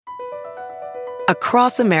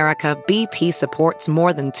Across America, BP supports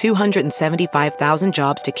more than 275,000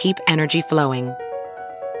 jobs to keep energy flowing.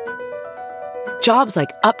 Jobs like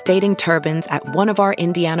updating turbines at one of our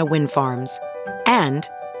Indiana wind farms and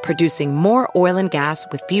producing more oil and gas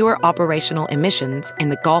with fewer operational emissions in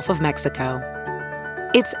the Gulf of Mexico.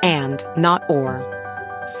 It's and, not or.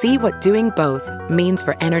 See what doing both means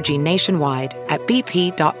for energy nationwide at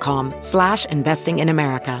bp.com/investing in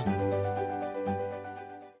America.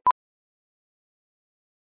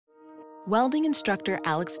 Welding instructor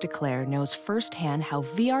Alex DeClaire knows firsthand how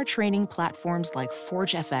VR training platforms like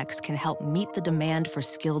ForgeFX can help meet the demand for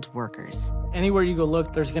skilled workers. Anywhere you go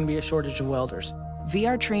look, there's going to be a shortage of welders.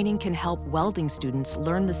 VR training can help welding students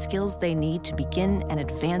learn the skills they need to begin and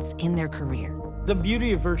advance in their career. The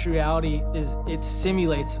beauty of virtual reality is it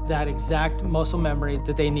simulates that exact muscle memory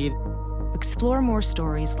that they need. Explore more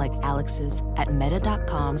stories like Alex's at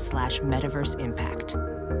meta.com/metaverseimpact.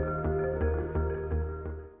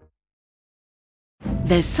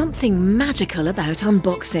 There's something magical about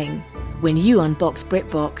unboxing. When you unbox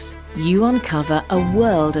BritBox, you uncover a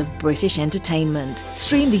world of British entertainment.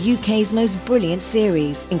 Stream the UK's most brilliant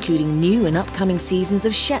series, including new and upcoming seasons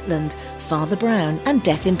of Shetland, Father Brown and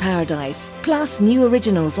Death in Paradise. Plus new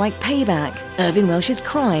originals like Payback, Irving Welsh's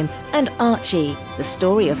Crime and Archie, the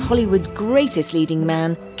story of Hollywood's greatest leading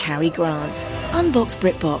man, Cary Grant. Unbox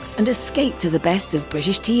BritBox and escape to the best of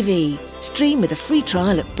British TV. Stream with a free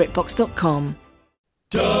trial at BritBox.com.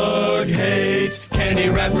 Doug hates candy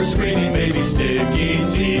wrappers, screaming baby sticky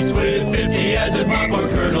seeds with 50 acid popcorn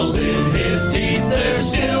kernels in his teeth. There's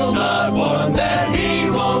still not one that he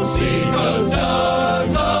won't see, 'cause Doug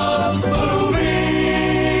loves movies.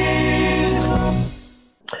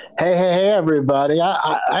 Hey, everybody.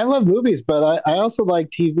 I love movies, but I also like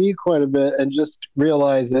TV quite a bit, and just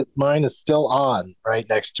realized that mine is still on right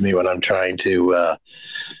next to me when I'm trying to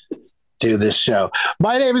do this show.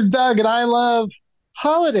 My name is Doug, and I love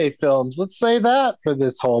holiday films. Let's say that for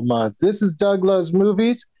this whole month. This is Doug Loves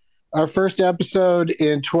Movies, our first episode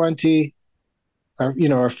in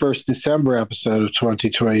our first December episode of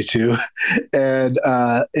 2022. And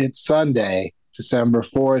it's Sunday, December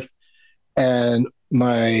 4th. And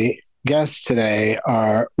my guests today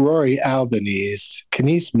are Rory Albanese,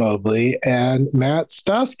 Kenice Mobley, and Matt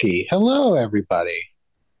Stosky. Hello, everybody.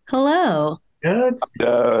 Hello. Good.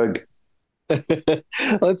 Doug.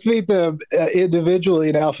 Let's meet them individually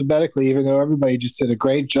and alphabetically, even though everybody just did a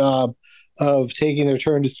great job of taking their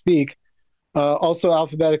turn to speak. Also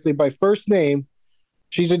alphabetically by first name.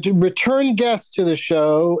 She's a return guest to the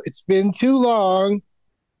show. It's been too long.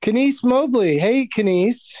 Kenice Mobley. Hey,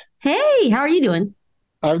 Kenice. Hey, how are you doing?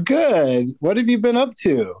 I'm good. What have you been up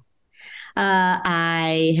to?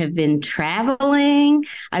 I have been traveling.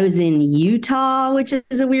 I was in Utah, which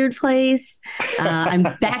is a weird place. I'm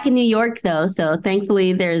back in New York, though, so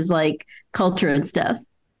thankfully there's like culture and stuff.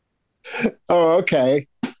 Oh, okay.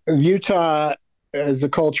 Utah is a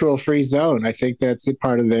cultural free zone. I think that's a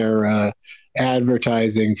part of their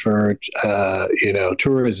advertising for,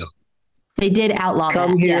 tourism. They did outlaw that.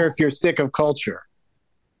 Come here yes. if you're sick of culture.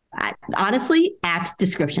 Honestly, apt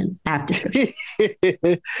description. And do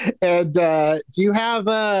you have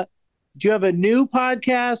a new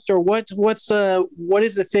podcast, or what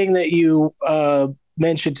is the thing that you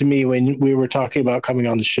mentioned to me when we were talking about coming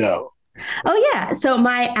on the show? Oh yeah, so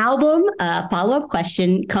my album Follow-Up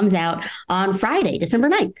Question comes out on Friday, December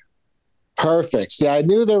 9th. Perfect. See, I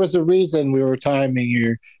knew there was a reason we were timing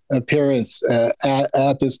your appearance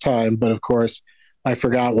at this time, but of course I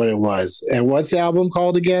forgot what it was. And what's the album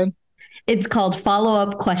called again? It's called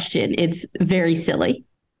Follow-Up Question. It's very silly.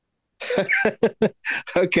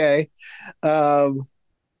 Okay. That's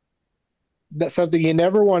something you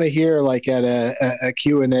never want to hear, like at a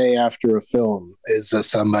Q&A after a film, is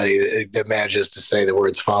somebody that manages to say the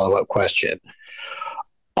words follow-up question.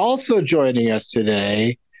 Also joining us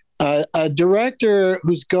today, a director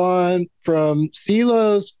who's gone from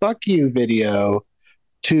CeeLo's Fuck You video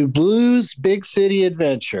to Blues Big City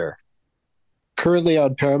Adventure, currently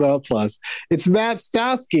on Paramount Plus. It's Matt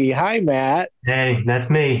Stosky. Hi, Matt. Hey,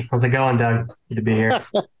 that's me. How's it going, Doug? Good to be here.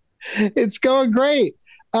 It's going great.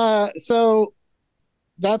 So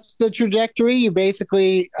that's the trajectory. You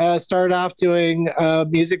basically started off doing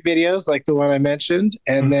music videos like the one I mentioned,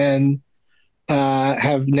 and then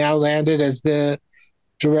have now landed as the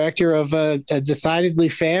director of a decidedly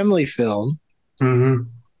family film,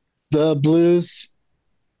 The Blues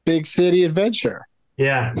Big City Adventure.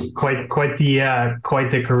 Yeah, quite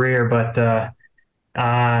the career, but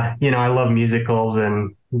I love musicals,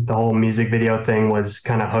 and the whole music video thing was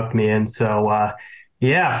kind of hooked me in. So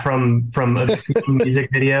from obscene music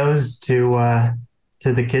videos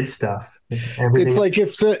to the kids stuff. It's like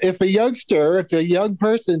if a young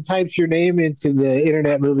person types your name into the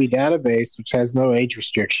Internet Movie Database, which has no age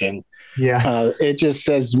restriction, it just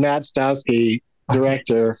says Matt Stowski,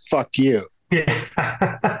 director, fuck you.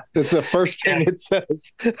 Yeah. It's the first thing it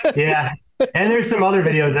says. Yeah. And there's some other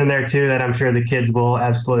videos in there too that I'm sure the kids will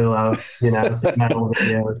absolutely love, some metal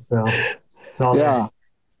videos. So it's all there.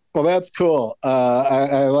 Well, that's cool.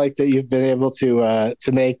 I like that you've been able to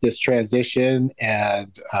make this transition.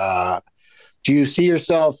 And do you see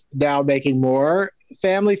yourself now making more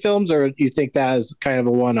family films, or do you think that is kind of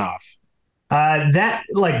a one-off? That,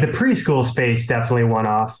 like, the preschool space, definitely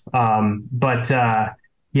one-off. But I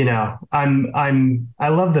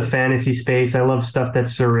love the fantasy space. I love stuff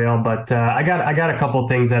that's surreal. But I got a couple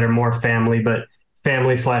things that are more family, but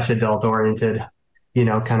family/adult oriented.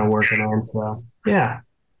 Kind of working on. So yeah.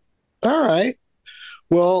 All right.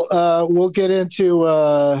 Well, we'll get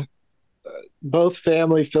into both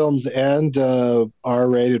family films and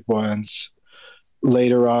R-rated ones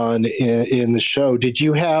later on in the show. Did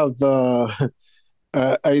you have?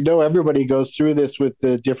 I know everybody goes through this with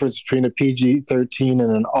the difference between a PG-13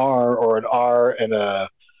 and an R, or an R and a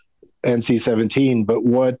NC-17. But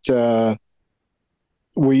what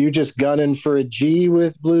were you just gunning for a G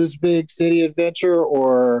with Blue's Big City Adventure,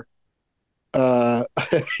 or?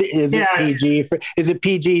 Is it PG? Is it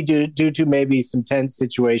PG due to maybe some tense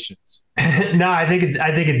situations? No, I think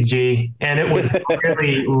it's G, and it was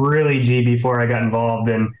really, really G before I got involved,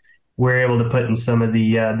 and we're able to put in some of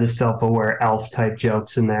the self-aware elf type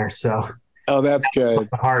jokes in there. So, that's good.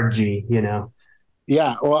 Hard G,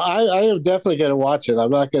 Yeah, well, I am definitely going to watch it.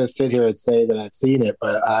 I'm not going to sit here and say that I've seen it,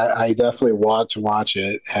 but I definitely want to watch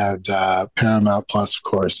it. And Paramount Plus, of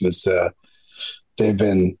course, is they've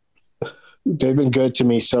been good to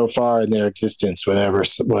me so far in their existence. Whenever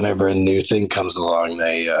a new thing comes along,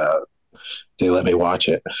 they let me watch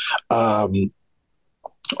it.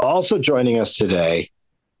 Also joining us today,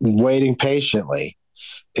 waiting patiently,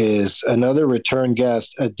 is another return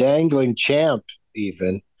guest, a dangling champ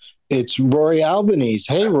even. It's Rory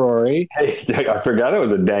Albanese. Hey, Rory. Hey, I forgot I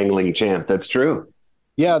was a dangling champ. That's true.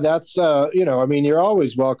 Yeah, that's, you're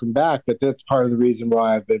always welcome back, but that's part of the reason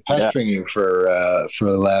why I've been pestering you for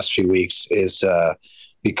the last few weeks is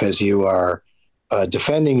because you are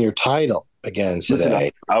defending your title again today.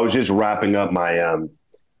 Listen, I was just wrapping up my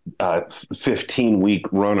 15-week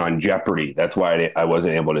run on Jeopardy. That's why I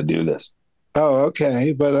wasn't able to do this. Oh,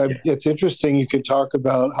 okay. But it's interesting you could talk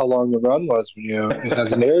about how long the run was when it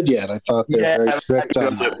hasn't aired yet. I thought they're very strict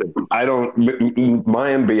on that.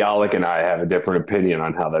 Mayim Bialik and I have a different opinion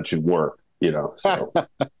on how that should work, so.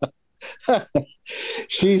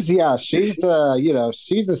 She's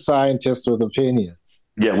a scientist with opinions.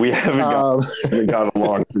 Yeah, we haven't got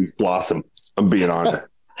along since Blossom. I'm being honest.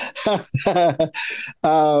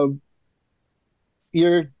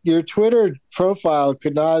 Your Twitter profile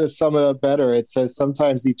could not have summed it up better. It says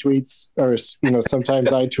sometimes he tweets, or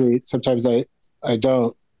sometimes I tweet, sometimes I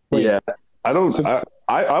don't. Wait. Yeah, I don't.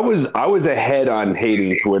 I was ahead on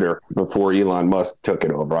hating Twitter before Elon Musk took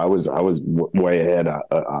it over. I was way ahead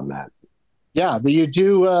on that. Yeah, but you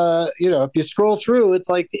do. If you scroll through, it's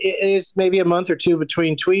like it's maybe a month or two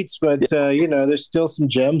between tweets, but there's still some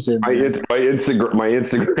gems in there. My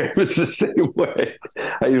Instagram is the same way.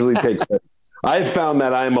 I usually take. I've found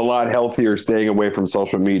that I'm a lot healthier staying away from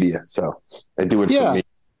social media, so I do it for me.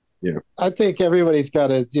 Yeah, I think everybody's got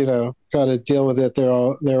to deal with it their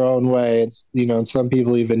own way. It's and some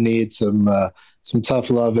people even need some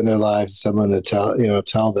tough love in their lives, someone to tell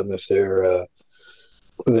them if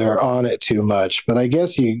they're on it too much. But I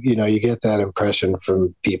guess you get that impression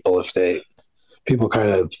from people if they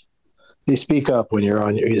speak up when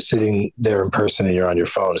you're sitting there in person and you're on your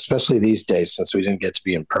phone, especially these days since we didn't get to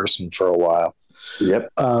be in person for a while. Yep.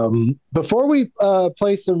 Before we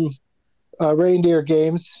play some reindeer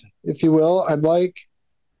games, if you will, I'd like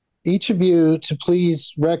each of you to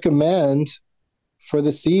please recommend for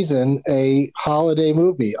the season a holiday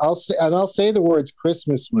movie. I'll say the words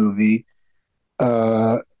Christmas movie.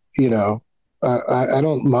 I don't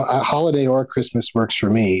holiday or Christmas works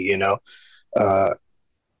for me.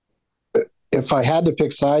 If I had to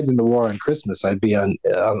pick sides in the war on Christmas, I'd be on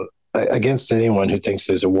against anyone who thinks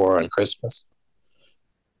there's a war on Christmas.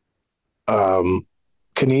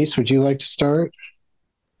 Kanice, would you like to start?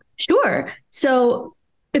 Sure. So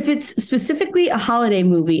if it's specifically a holiday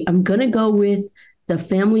movie, I'm going to go with The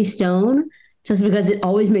Family Stone, just because it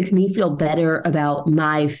always makes me feel better about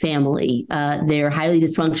my family. They're highly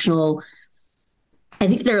dysfunctional. I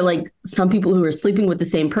think there are like some people who are sleeping with the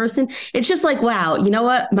same person. It's just like, wow, you know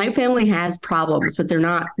what? My family has problems, but they're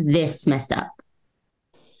not this messed up.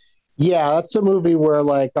 Yeah, that's a movie where,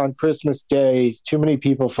 like, on Christmas Day, too many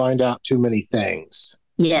people find out too many things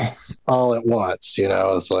Yes. all at once. You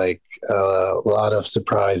know, it's like a lot of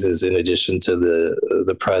surprises in addition to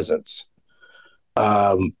the presents.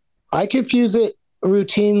 I confuse it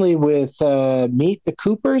routinely with Meet the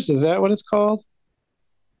Coopers. Is that what it's called?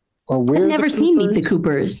 Or I've never seen Meet the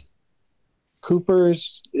Coopers.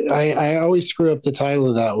 Coopers. I always screw up the title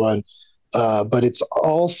of that one, but it's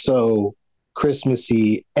also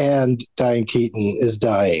Christmassy, and Diane Keaton is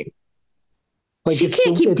dying. Like, she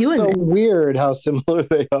can't keep doing so that. Weird how similar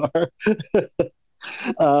they are.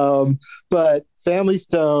 But Family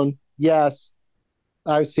Stone, yes,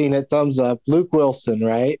 I've seen it. Thumbs up. Luke Wilson,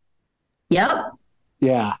 right? Yep.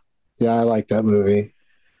 Yeah, I like that movie.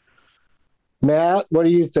 Matt, what do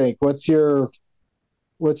you think? What's your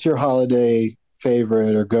holiday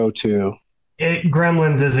favorite or go-to?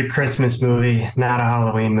 Gremlins is a Christmas movie, not a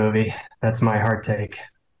Halloween movie. That's my hard take.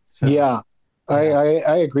 So, yeah,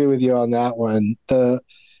 I agree with you on that one. The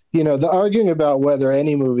arguing about whether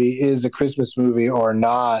any movie is a Christmas movie or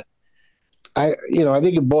not, I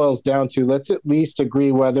think it boils down to, let's at least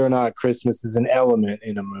agree whether or not Christmas is an element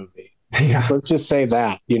in a movie. Yeah. Let's just say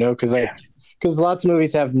that, because lots of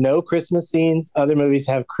movies have no Christmas scenes, other movies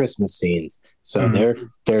have Christmas scenes, so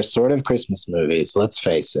they're sort of Christmas movies. Let's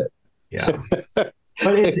face it. Yeah.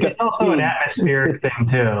 But it's also an atmospheric thing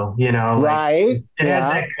too, right? It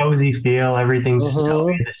has that cozy feel. Everything's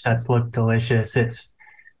snowy. The sets look delicious. It's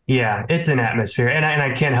an atmosphere, and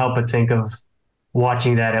I can't help but think of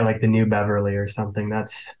watching that at, like, the New Beverly or something.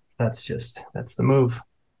 That's the move.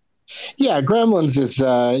 Yeah, Gremlins is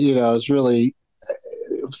is really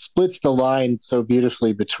splits the line so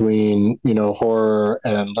beautifully between horror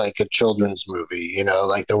and, like, a children's movie.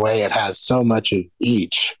 Like, the way it has so much of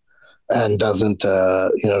each. And doesn't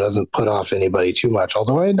put off anybody too much.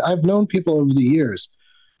 Although I've known people over the years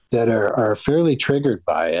that are fairly triggered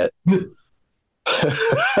by it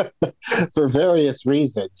for various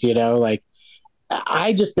reasons. Like,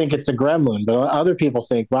 I just think it's a gremlin, but other people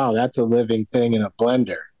think, wow, that's a living thing in a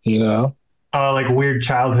blender. Like weird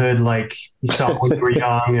childhood, like you saw when you were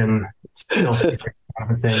young and still kind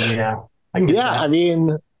of a thing. Yeah, I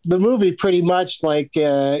mean, the movie pretty much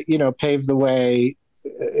paved the way.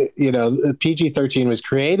 PG-13 was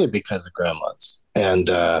created because of Gremlins and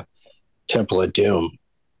Temple of Doom.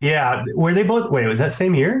 Yeah. Were they both? Wait, was that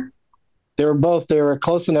same year? They were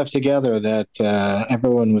close enough together that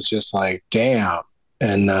everyone was just like, damn.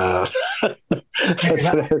 And that's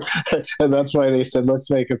why they said, let's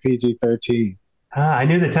make a PG-13. I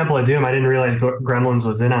knew the Temple of Doom. I didn't realize Gremlins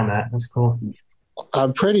was in on that. That's cool.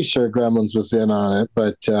 I'm pretty sure Gremlins was in on it,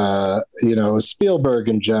 but it was Spielberg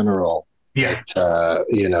in general. Yeah.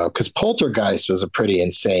 Because Poltergeist was a pretty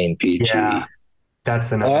insane PG. Yeah, that's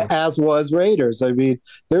another. As was Raiders. I mean,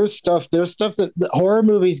 there's stuff that horror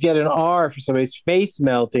movies get an R for somebody's face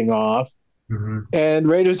melting off, and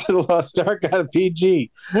Raiders of the Lost Ark got a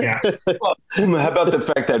PG. Yeah. Well, how about the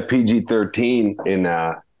fact that PG-13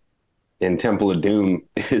 in Temple of Doom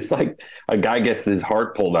is like a guy gets his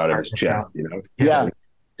heart pulled out of his chest? Yeah.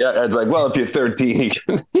 Yeah. It's like, well, if you're 13,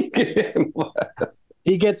 he can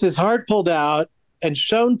He gets his heart pulled out and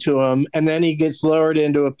shown to him, and then he gets lowered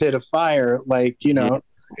into a pit of fire. Like,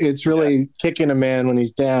 it's really kicking a man when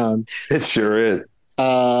he's down. It sure is.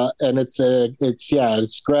 And it's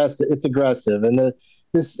aggressive. It's aggressive. And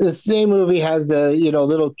this same movie has a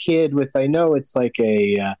little kid with, I know it's like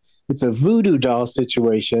it's a voodoo doll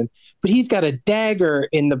situation, but he's got a dagger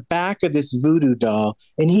in the back of this voodoo doll,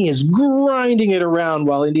 and he is grinding it around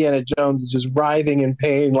while Indiana Jones is just writhing in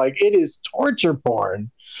pain. Like, it is torture porn.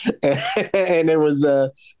 And it was a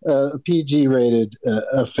PG-rated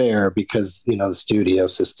affair because, the studio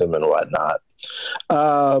system and whatnot.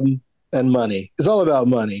 And money. It's all about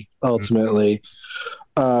money, ultimately.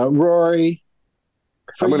 Rory,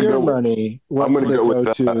 for your money, what's the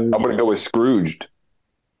go-to? I'm going to go with Scrooged.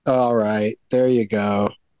 All right, there you go.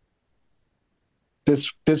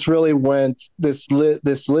 This really went this list.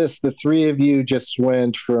 The three of you just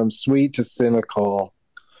went from sweet to cynical.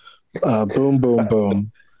 Boom, boom,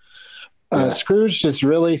 boom. Scrooge is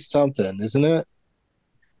really something, isn't it?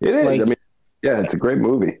 It is. Like, I mean, yeah, it's a great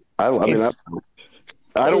movie. It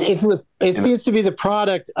seems to be the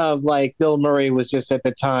product of, like, Bill Murray was just at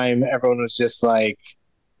the time. Everyone was just like,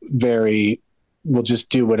 we'll just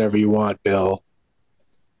do whatever you want, Bill.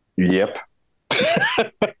 Yep.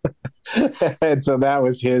 And so that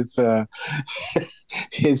was his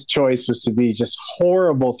choice, was to be just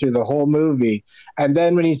horrible through the whole movie, and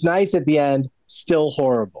then when he's nice at the end, still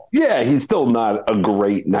horrible. Yeah, he's still not a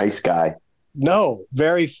great nice guy. No,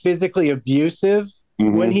 very physically abusive.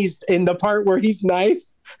 when he's in the part where he's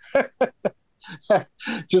nice.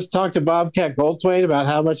 Just talked to Bobcat Goldthwait about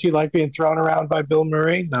how much he liked being thrown around by Bill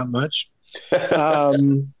Murray. Not much.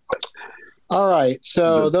 All right,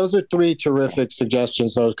 so those are three terrific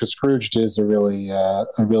suggestions, though, because Scrooged is a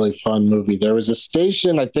really fun movie. There was a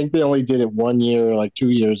station, I think they only did it 1 year, like 2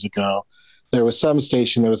 years ago. There was some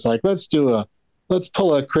station that was like, let's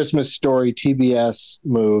pull a Christmas Story TBS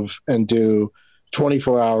move and do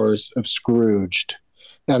 24 hours of Scrooged.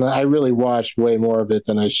 And I really watched way more of it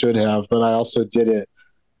than I should have, but I also did it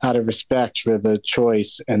out of respect for the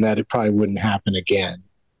choice and that it probably wouldn't happen again.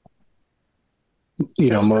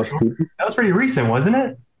 You know, that was pretty recent, wasn't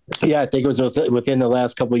it? Yeah, I think it was within the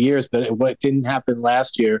last couple of years, but it didn't happen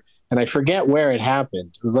last year, and I forget where it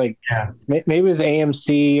happened. It was like maybe it was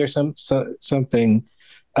AMC or something,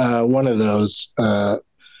 one of those.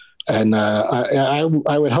 And I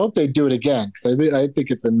would hope they do it again because I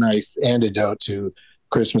think it's a nice antidote to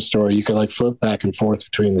Christmas Story. You can like flip back and forth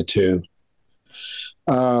between the two.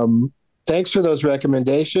 Thanks for those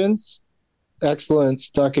recommendations. Excellent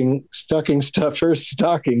stocking stuffers,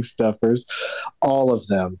 all of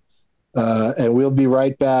them. And we'll be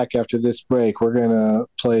right back after this break. We're going to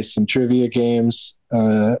play some trivia games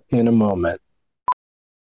in a moment.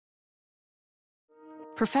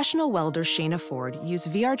 Professional welder Shayna Ford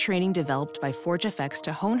used VR training developed by ForgeFX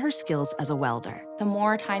to hone her skills as a welder. The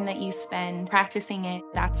more time that you spend practicing it,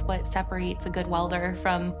 that's what separates a good welder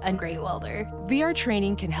from a great welder. VR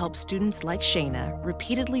training can help students like Shayna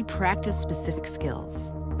repeatedly practice specific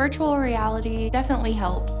skills. Virtual reality definitely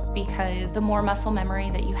helps because the more muscle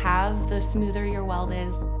memory that you have, the smoother your weld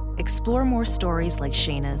is. Explore more stories like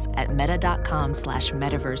Shayna's at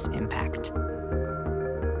meta.com/metaverseimpact.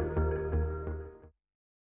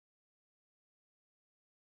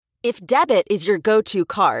 If debit is your go-to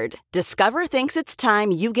card, Discover thinks it's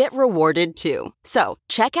time you get rewarded too. So,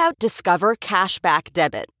 check out Discover Cashback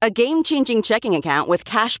Debit, a game-changing checking account with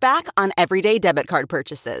cash back on everyday debit card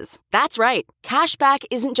purchases. That's right, cashback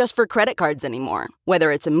isn't just for credit cards anymore.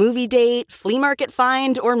 Whether it's a movie date, flea market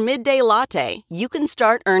find, or midday latte, you can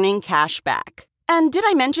start earning cash back. And did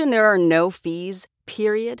I mention there are no fees,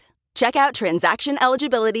 period? Check out transaction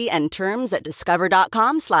eligibility and terms at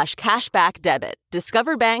discover.com/cashbackdebit.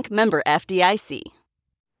 Discover Bank, member FDIC.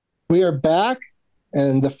 We are back,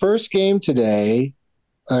 and the first game today,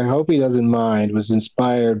 I hope he doesn't mind, was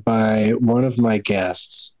inspired by one of my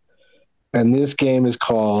guests. And this game is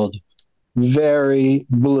called Very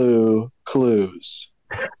Blue Clues.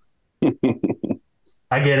 I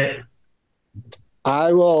get it.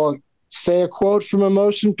 I will say a quote from a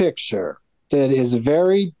motion picture that is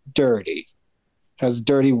very dirty, has a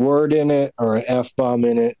dirty word in it or an F-bomb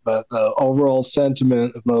in it, but the overall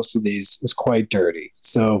sentiment of most of these is quite dirty.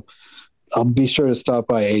 So I'll be sure to stop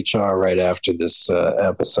by HR right after this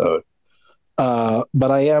episode.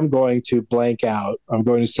 But I am going to blank out. I'm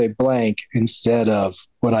going to say blank instead of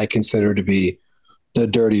what I consider to be the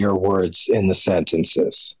dirtier words in the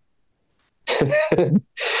sentences. And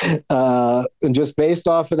just based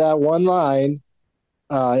off of that one line,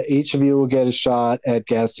 each of you will get a shot at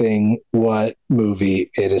guessing what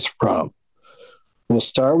movie it is from. We'll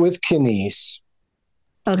start with Kenise.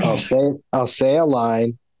 Okay. I'll say a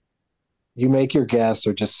line. You make your guess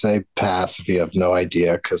or just say pass if you have no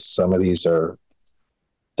idea, because some of these I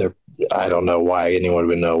don't know why anyone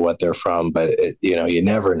would know what they're from, but you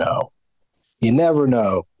never know. You never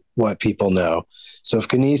know what people know. So if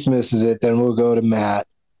Kenise misses it, then we'll go to Matt.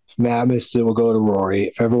 If Matt misses it, we'll go to Rory.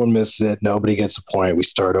 If everyone misses it, nobody gets a point. We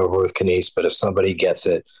start over with Kenise, but if somebody gets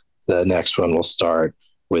it, the next one will start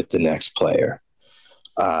with the next player.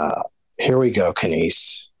 Here we go,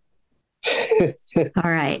 Kenise.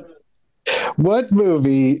 All right. What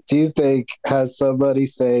movie do you think has somebody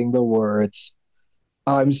saying the words,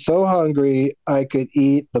 "I'm so hungry I could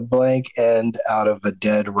eat the blank end out of a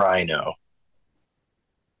dead rhino"?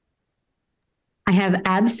 I have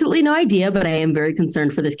absolutely no idea, but I am very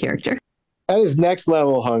concerned for this character. That is next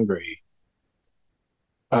level hungry.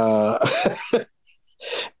 And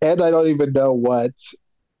I don't even know what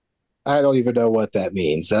that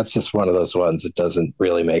means. That's just one of those ones that doesn't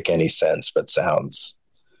really make any sense, but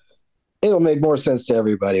it'll make more sense to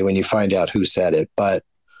everybody when you find out who said it. But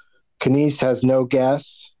Kenise has no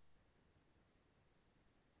guess.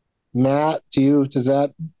 Matt, does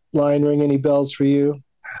that line ring any bells for you?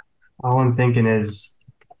 All I'm thinking is,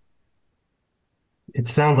 it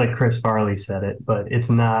sounds like Chris Farley said it, but it's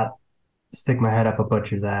not "stick my head up a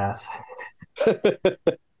butcher's ass."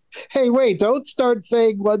 Hey, wait, don't start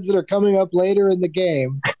saying ones that are coming up later in the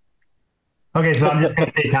game. Okay, so I'm just going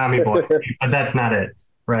to say Tommy Boy, but that's not it,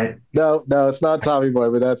 right? No, it's not Tommy Boy,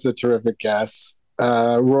 but that's a terrific guess.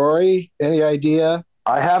 Rory, any idea?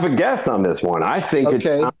 I have a guess on this one. I think it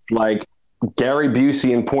sounds like Gary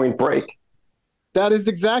Busey in Point Break. That is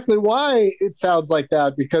exactly why it sounds like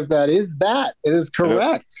that, because that is that. It is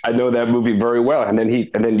correct. I know that movie very well. And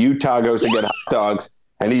then Utah goes to get hot dogs,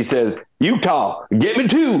 and he says, "Utah, get me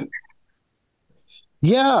two."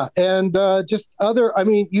 Yeah, and just other. I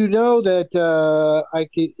mean, you know that I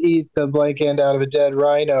could eat the blank end out of a dead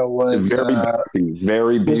rhino was very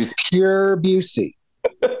Busey, pure Busey.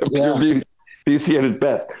 Yeah. Busey at his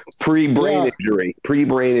best. Pre-brain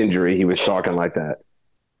injury. He was talking like that.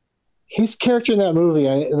 His character in that movie,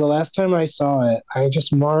 the last time I saw it, I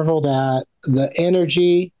just marveled at the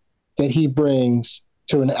energy that he brings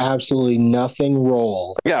to an absolutely nothing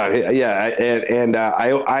role. Yeah, and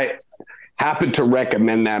I happen to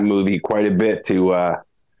recommend that movie quite a bit to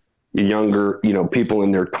younger, people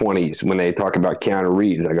in their 20s when they talk about Keanu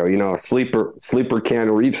Reeves. I go, sleeper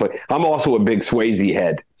Keanu Reeves. I'm also a big Swayze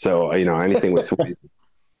head, so anything with Swayze.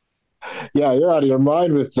 Yeah, you're out of your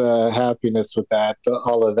mind with happiness with that,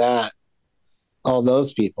 all of that. All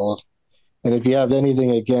those people. And if you have anything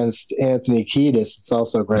against Anthony Kiedis, it's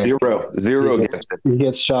also great. Zero. He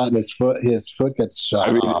gets shot in his foot. His foot gets shot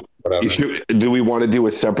off. Do we want to do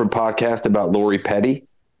a separate podcast about Lori Petty?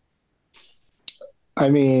 I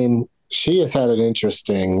mean, she has had an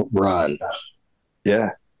interesting run. Yeah.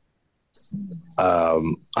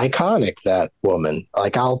 Iconic, that woman.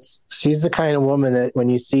 She's the kind of woman that when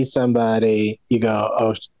you see somebody, you go,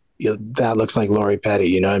 oh, that looks like Lori Petty.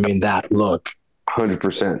 You know what I mean? That look.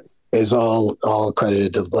 100% is all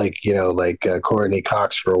credited to Courtney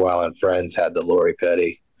Cox for a while on Friends had the Lori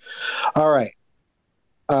Petty. All right.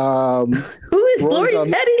 Who is Lori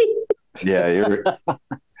Petty? Yeah, you're.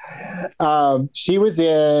 She was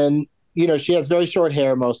in. She has very short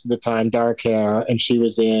hair most of the time, dark hair, and she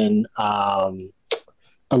was in A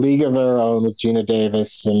League of Her Own with Gina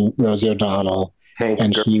Davis and Rosie O'Donnell,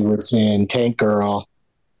 she was in Tank Girl.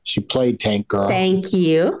 She played Tank Girl. Thank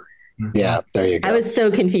you. Yeah, there you go. I was so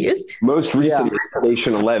confused. Most recently,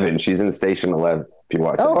 Station 11. She's in Station 11. If you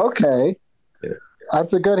watch it. Oh, okay. Yeah.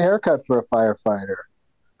 That's a good haircut for a firefighter.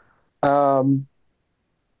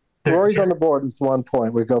 Rory's on the board with 1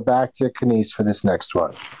 point. We go back to Kanice for this next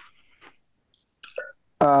one.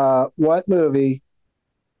 What movie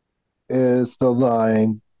is the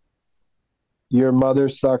line, "Your mother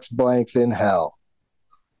sucks blanks in hell"?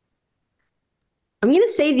 I'm going to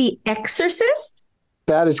say The Exorcist.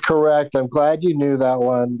 That is correct. I'm glad you knew that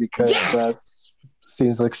one because that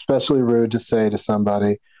seems like especially rude to say to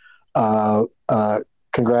somebody.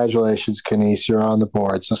 Congratulations, Kanice. You're on the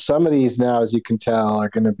board. So some of these now, as you can tell, are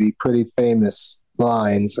going to be pretty famous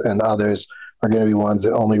lines, and others are going to be ones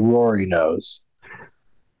that only Rory knows.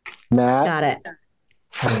 Matt? Got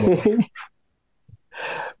it.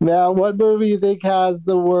 Now, what movie do you think has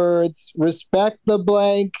the words "respect the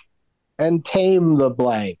blank" and "tame the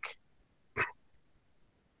blank"?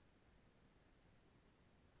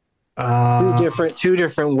 Two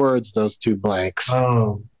different words, those two blanks.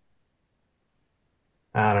 Oh,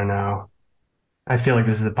 I don't know. I feel like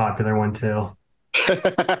this is a popular one too.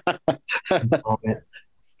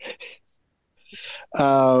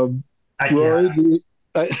 Rory,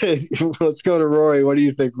 let's go to Rory. What do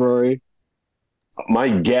you think, Rory? My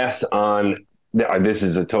guess on this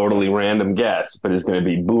is a totally random guess, but it's going to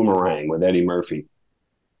be Boomerang with Eddie Murphy.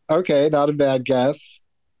 Okay, not a bad guess.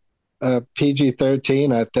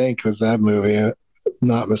 PG-13, I think, was that movie.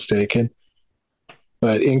 Not mistaken.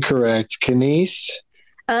 But incorrect. Kanice?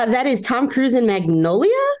 That is Tom Cruise in Magnolia?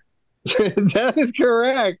 That is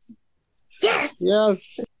correct. Yes.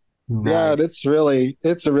 Yes. Nice. Yeah,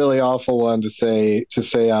 it's a really awful one to say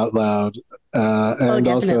out loud.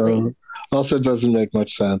 And also doesn't make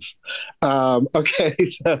much sense. Okay,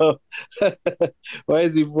 so why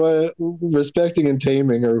is he respecting and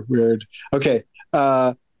taming are weird? Okay,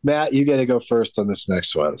 Matt, you got to go first on this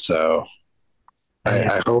next one. So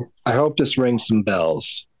I hope this rings some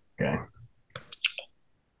bells. Okay.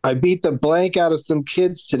 I beat the blank out of some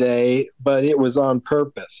kids today, but it was on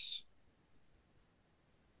purpose.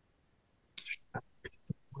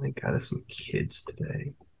 Blank out of some kids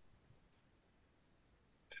today.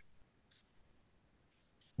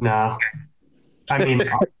 No. I mean,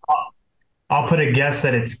 I'll put a guess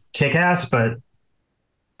that it's Kick-Ass, but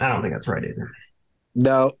I don't think that's right either.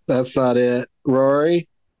 No, that's not it. Rory?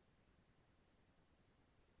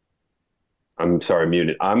 I'm sorry,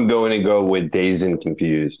 muted. I'm going to go with Dazed and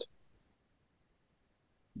Confused.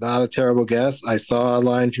 Not a terrible guess. I saw a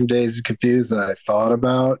line from Dazed and Confused that I thought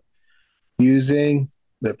about using,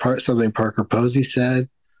 something Parker Posey said,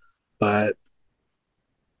 but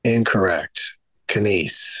incorrect.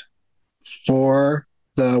 Kanice, For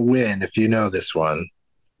the Win, if you know this one.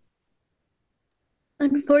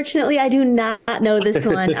 Unfortunately, I do not know this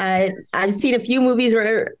one. I've seen a few movies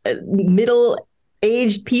where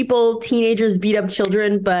middle-aged people, teenagers beat up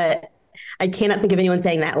children, but I cannot think of anyone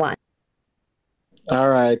saying that line. All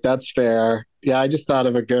right, that's fair. Yeah, I just thought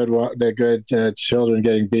of a good one. The good children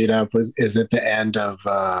getting beat up is at the end of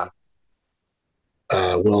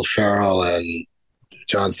Will Ferrell and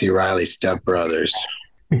John C. Reilly's Step Brothers.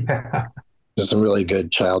 Yeah. There's some really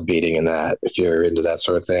good child beating in that, if you're into that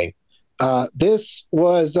sort of thing. This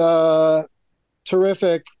was a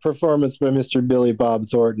terrific performance by Mr. Billy Bob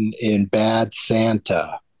Thornton in Bad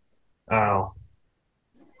Santa. Oh.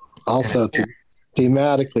 Also,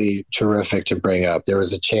 thematically terrific to bring up. There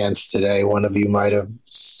was a chance today one of you might have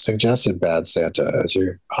suggested Bad Santa as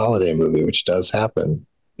your holiday movie, which does happen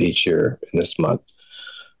each year in this month.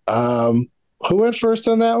 Who went first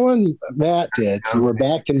on that one? Matt did. So we're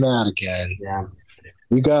back to Matt again. Yeah.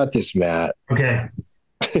 You got this, Matt. Okay.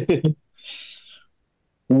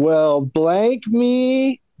 Well, blank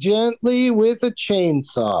me gently with a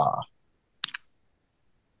chainsaw.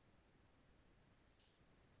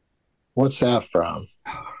 What's that from?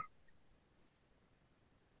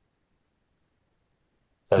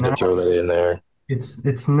 Had to throw that in there.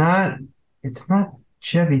 It's not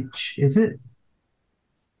Chevy. Is it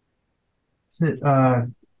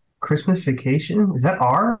Christmas Vacation? Is that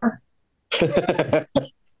R?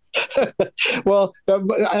 Well,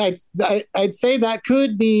 I'd say that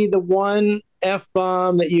could be the one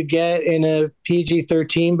F-bomb that you get in a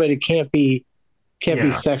PG-13, but it can't be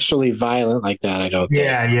sexually violent like that, I don't think.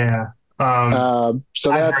 Yeah.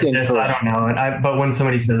 So that's incorrect. I don't know it. But when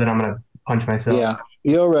somebody says it, I'm going to punch myself. Yeah,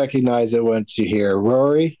 you'll recognize it once you hear.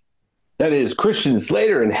 Rory? That is Christian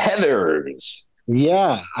Slater and Heathers.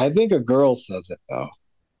 Yeah, I think a girl says it, though.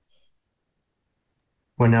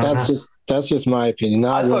 That's just my opinion.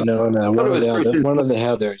 Not Winona. One of the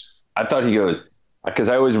Heathers. I thought he goes, because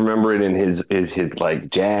I always remember it in his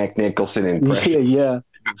like Jack Nicholson impression. Yeah.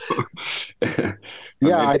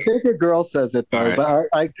 Yeah, I think a girl says it though, right. But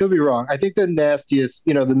I could be wrong. I think the nastiest,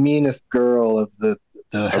 the meanest girl of the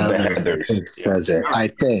Heathers, I think, says it. I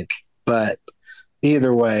think, but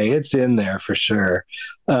either way, it's in there for sure.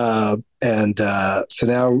 So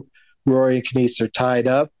now Rory and Kenise are tied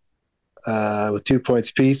up with 2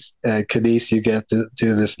 points apiece. And Kenise, you get to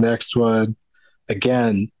do this next one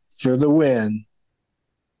again for the win,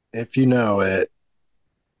 if you know it.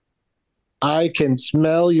 I can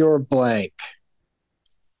smell your blank.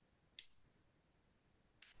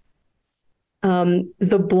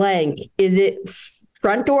 The blank, is it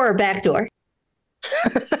front door or back door?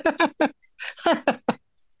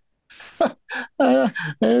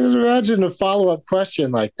 Imagine a follow-up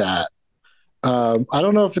question like that. I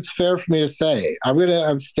don't know if it's fair for me to say. I'm going to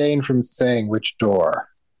abstain from saying which door.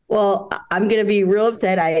 Well, I'm going to be real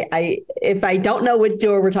upset. If I don't know which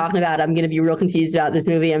door we're talking about, I'm going to be real confused about this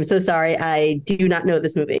movie. I'm so sorry. I do not know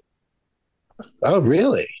this movie. Oh,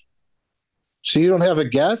 really? So you don't have a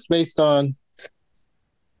guess based on...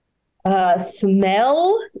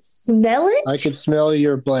 Smell it? I can smell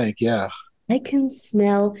your blank, yeah. I can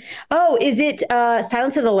smell... Oh, is it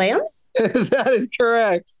Silence of the Lambs? That is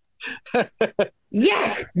correct.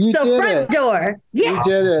 Yes. So front door. Yeah. You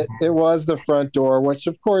did it. It was the front door, which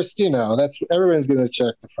of course, that's everyone's going to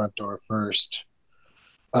check the front door first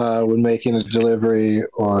when making a delivery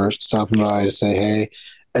or stopping by to say hey.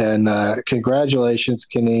 And congratulations,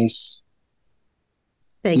 Kenise.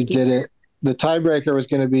 Thank you. You did it. The tiebreaker was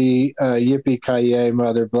going to be Yippee-ki-yay,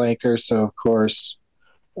 Mother Blanker. So of course,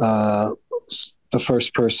 the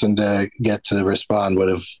first person to get to respond would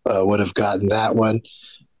have gotten that one.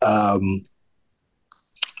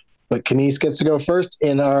 But Kenise gets to go first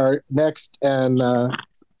in our next and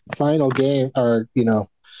final game, or the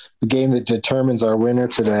game that determines our winner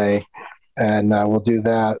today, and we'll do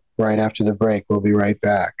that right after the break. We'll be right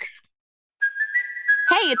back.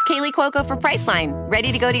 Hey, it's Kaylee Cuoco for Priceline.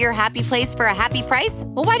 Ready to go to your happy place for a happy price?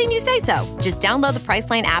 Well, why didn't you say so? Just download the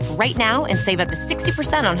Priceline app right now and save up to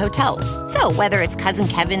 60% on hotels. So whether it's Cousin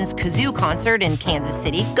Kevin's Kazoo Concert in Kansas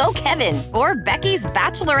City, go Kevin, or Becky's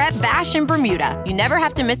Bachelorette Bash in Bermuda, you never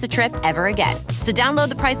have to miss a trip ever again. So download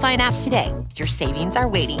the Priceline app today. Your savings are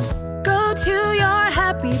waiting. Go to your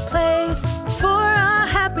happy place for a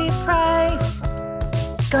happy price.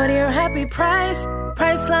 Go to your happy price,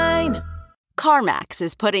 Priceline. CarMax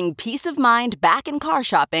is putting peace of mind back in car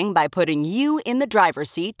shopping by putting you in the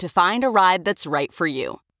driver's seat to find a ride that's right for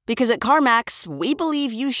you. Because at CarMax, we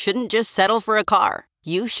believe you shouldn't just settle for a car.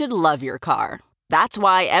 You should love your car. That's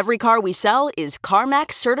why every car we sell is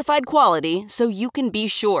CarMax certified quality, so you can be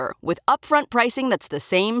sure with upfront pricing that's the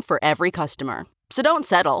same for every customer. So don't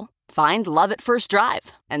settle. Find love at first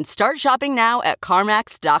drive and start shopping now at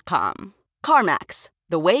CarMax.com. CarMax,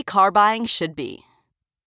 the way car buying should be.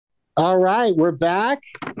 All right, we're back.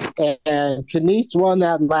 And Kenise won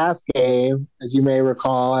that last game, as you may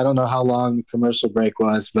recall. I don't know how long the commercial break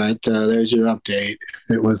was, but there's your update. If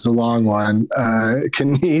it was a long one.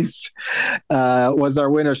 Kenise was our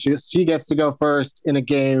winner. She gets to go first in a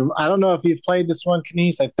game. I don't know if you've played this one,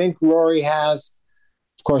 Kenise. I think Rory has.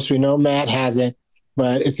 Of course, we know Matt hasn't,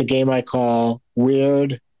 but it's a game I call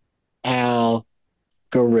Weird Algorithm.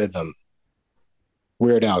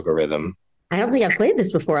 Weird Algorithm. I don't think I've played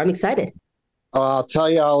this before. I'm excited. I'll tell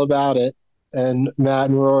you all about it. And Matt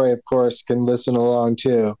and Rory, of course, can listen along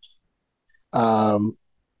too.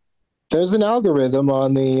 There's an algorithm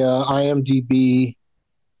on the IMDb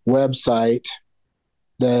website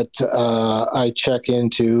that I check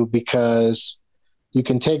into because you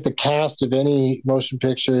can take the cast of any motion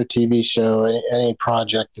picture, TV show, any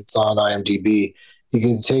project that's on IMDb. You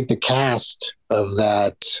can take the cast of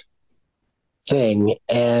that thing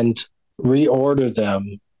and reorder them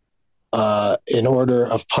in order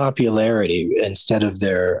of popularity instead of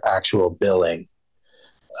their actual billing.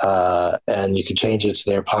 And you can change it to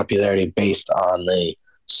their popularity based on the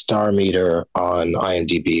star meter on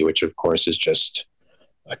IMDb, which of course is just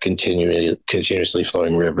a continuously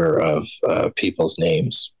flowing river of people's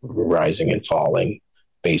names rising and falling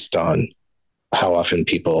based on how often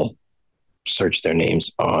people search their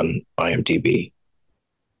names on IMDb.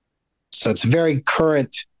 So it's a very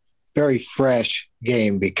current, very fresh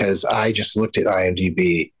game because I just looked at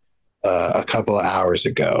IMDb a couple of hours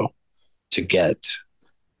ago to get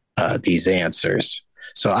these answers.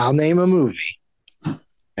 So I'll name a movie,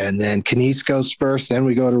 and then Kenise goes first, then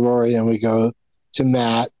we go to Rory, then we go to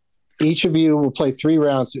Matt. Each of you will play 3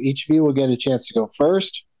 rounds, so each of you will get a chance to go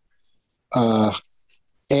first.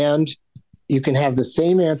 And you can have the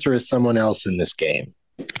same answer as someone else in this game.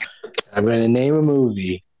 I'm going to name a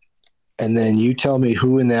movie, and then you tell me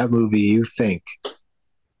who in that movie you think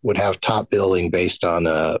would have top billing based on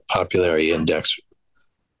a popularity index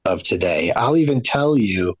of today. I'll even tell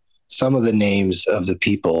you some of the names of the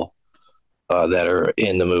people that are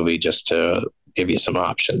in the movie just to give you some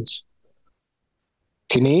options.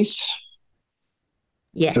 Kenise?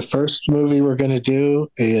 Yes. The first movie we're going to do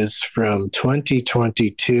is from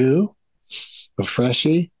 2022, a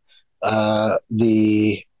freshie. What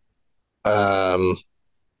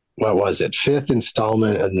was it? 5th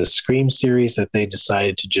installment in the Scream series that they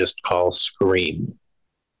decided to just call Scream.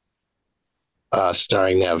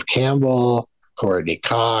 Starring Neve Campbell, Courtney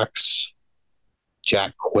Cox,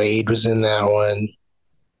 Jack Quaid was in that one.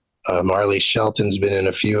 Marley Shelton's been in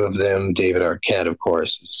a few of them. David Arquette, of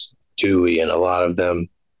course, is Dewey in a lot of them,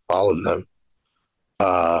 all of them.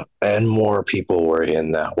 And more people were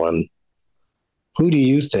in that one. Who do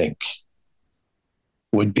you think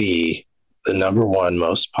would be the number one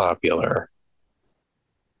most popular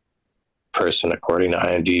person, according to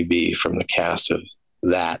IMDb, from the cast of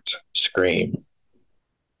that Scream?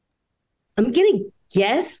 I'm going to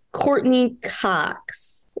guess Courtney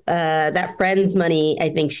Cox. That Friends money, I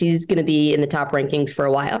think she's going to be in the top rankings for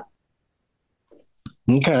a while.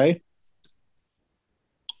 Okay.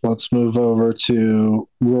 Let's move over to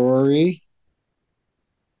Rory.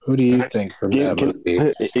 Who do you think from that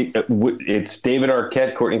movie? It's David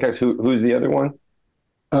Arquette, Courtney Cox. Who's the other one?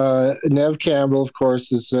 Neve Campbell, of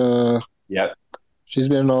course, is. Yep. She's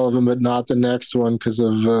been in all of them, but not the next one because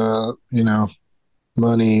of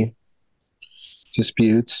money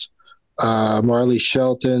disputes. Marley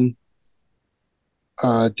Shelton,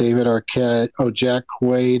 David Arquette. Jack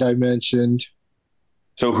Quaid, I mentioned.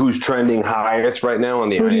 So who's trending highest right now on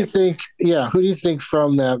the? Who do you think? Yeah, who do you think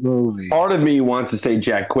from that movie? Part of me wants to say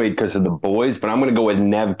Jack Quaid because of The Boys, but I'm going to go with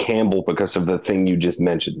Neve Campbell because of the thing you just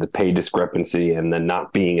mentioned, the pay discrepancy and the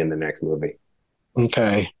not being in the next movie.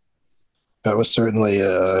 Okay, that was certainly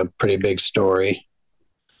a pretty big story.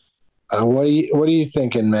 What are you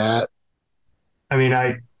thinking, Matt? I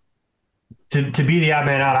mean, to be the odd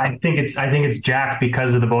man out, I think it's Jack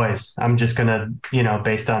because of The Boys. I'm just gonna,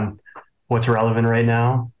 based on what's relevant right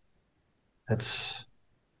now. That's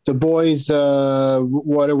The Boys. Where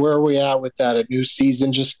are we at with that? A new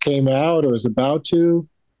season just came out or is about to?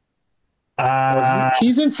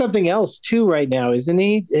 He's in something else too right now, isn't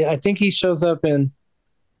he? I think he shows up in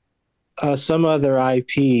some other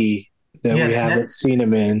IP that we haven't seen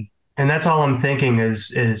him in. And that's all I'm thinking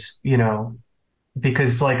is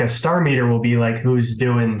because like a star meter will be like who's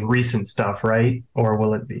doing recent stuff, right? Or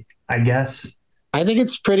will it be? I guess I think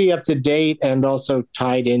it's pretty up to date and also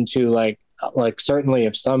tied into like certainly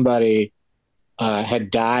if somebody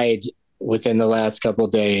had died within the last couple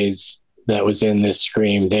of days that was in this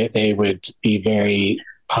Scream, they would be very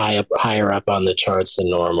higher up on the charts than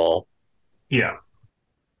normal. Yeah.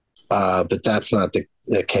 But that's not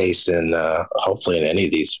the case in hopefully in any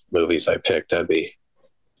of these movies I picked. That'd be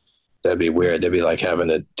weird. That'd be like having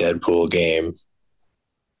a Deadpool game.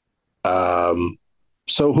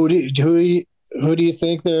 So who do you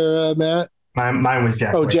think there, Matt? Mine was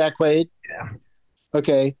Jack. Oh, Quaid. Jack Quaid. Yeah.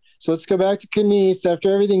 Okay, so let's go back to Kenise.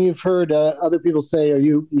 After everything you've heard other people say, would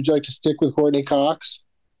you like to stick with Courtney Cox?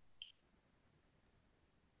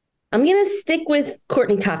 I'm gonna stick with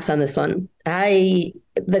Courtney Cox on this one.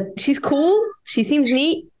 She's cool. She seems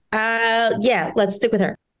neat. Yeah, let's stick with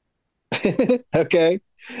her. Okay,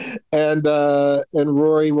 and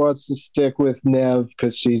Rory wants to stick with Nev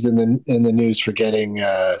because she's in the news for getting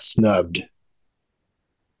snubbed.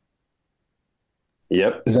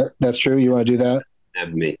 Yep, that's true? You want to do that?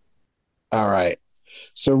 Nev me. All right.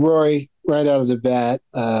 So Rory, right off the bat,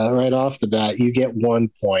 you get 1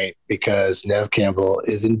 point because Nev Campbell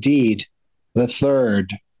is indeed the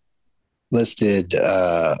third listed.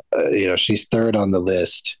 She's third on the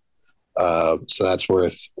list. So that's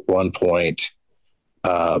worth 1 point.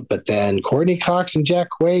 But then Courtney Cox and Jack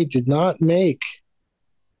Quaid did not make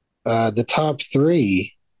the top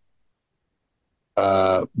three.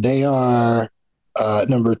 They are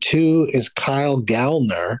number 2 is Kyle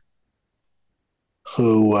Gallner,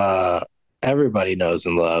 who everybody knows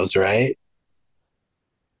and loves, right?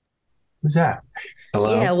 Who's that?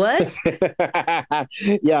 Hello? Yeah, what?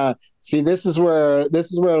 Yeah. See, this is where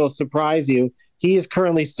it'll surprise you. He is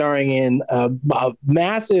currently starring in a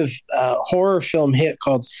massive horror film hit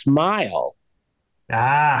called Smile.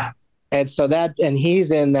 Ah. And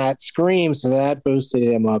he's in that Scream, so that boosted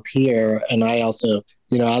him up here. And I also,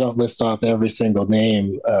 I don't list off every single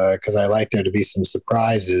name because I like there to be some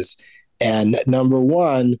surprises. And number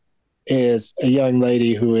 1 is a young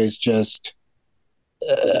lady who is just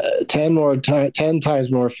 10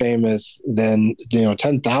 times more famous than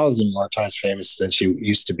 10,000 more times famous than she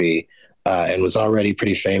used to be, and was already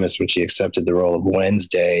pretty famous when she accepted the role of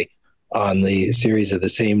Wednesday on the series of the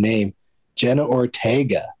same name. Jenna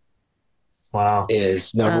Ortega, wow,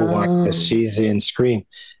 is number 1 because she's in Scream.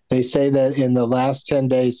 They say that in the last 10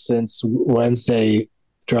 days since Wednesday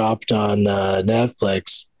dropped on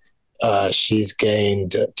Netflix, she's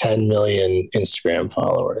gained 10 million Instagram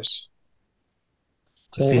followers.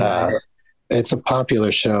 It's a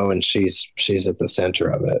popular show, and she's at the center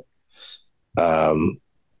of it.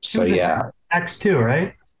 So yeah, X2,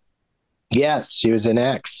 right? Yes, she was in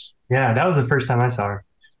X. Yeah, that was the first time I saw her.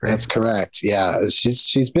 Great. That's correct. Yeah,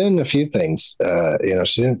 she's been in a few things.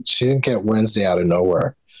 She didn't get Wednesday out of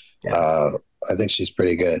nowhere. Yeah. I think she's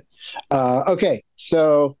pretty good. Okay,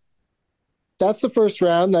 so that's the first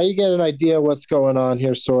round. Now you get an idea what's going on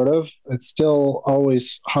here, sort of. It's still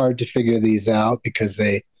always hard to figure these out because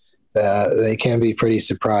they can be pretty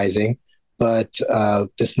surprising. But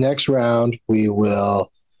this next round, we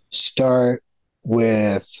will start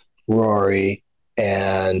with Rory,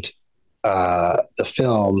 and the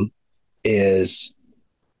film is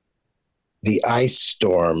The Ice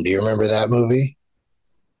Storm. Do you remember that movie?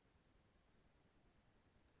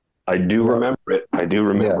 I do remember it.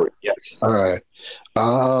 It. Yes. All right.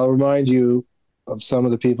 I'll remind you of some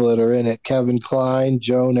of the people that are in it. Kevin Kline,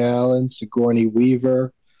 Joan Allen, Sigourney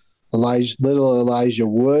Weaver, little Elijah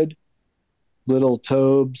Wood, little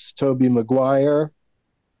Tobey Maguire.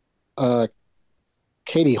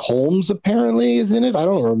 Katie Holmes apparently is in it. I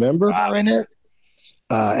don't remember her in it.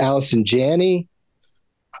 Allison Janney,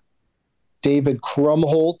 David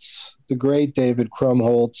Krumholtz, the great David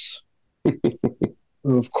Krumholtz,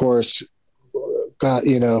 who of course got,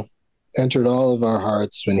 entered all of our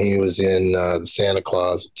hearts when he was in the Santa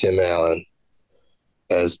Claus with Tim Allen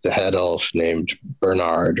as the head elf named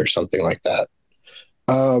Bernard or something like that.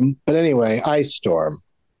 But anyway, Ice Storm,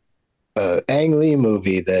 Ang Lee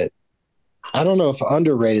movie that I don't know if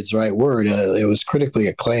underrated is the right word. It was critically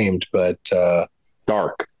acclaimed, but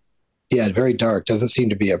dark. Yeah, very dark. Doesn't seem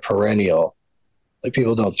to be a perennial. Like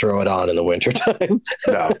people don't throw it on in the wintertime.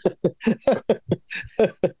 No.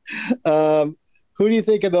 Who do you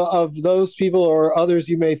think of those people or others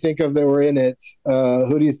you may think of that were in it?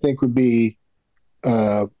 Who do you think would be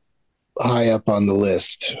high up on the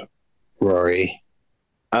list, Rory?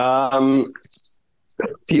 I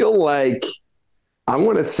feel like I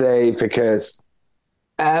want to say, because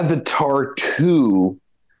Avatar 2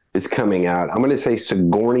 is coming out, I'm going to say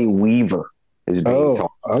Sigourney Weaver is being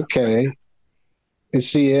talked about. Okay. Is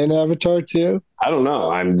she in Avatar 2? I don't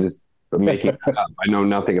know. I'm just making that up. I know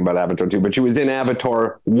nothing about Avatar 2, but she was in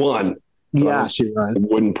Avatar 1. Yeah, she was.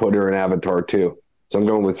 I wouldn't put her in Avatar 2. So I'm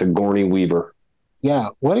going with Sigourney Weaver. Yeah,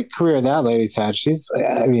 what a career that lady's had. She's,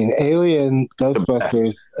 I mean, Alien,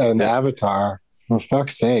 Ghostbusters, and Avatar, for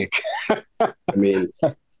fuck's sake. I mean,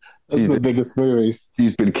 those are the biggest movies.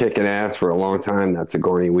 She's been kicking ass for a long time. That's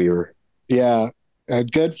Sigourney Weaver. Yeah,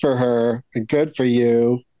 good for her, and good for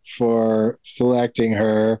you for selecting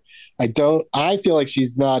her. I feel like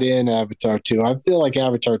she's not in Avatar 2. I feel like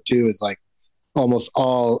Avatar 2 is like almost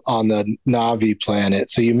all on the Na'vi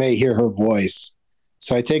planet, so you may hear her voice.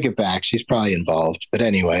 So I take it back. She's probably involved. But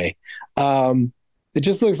anyway, it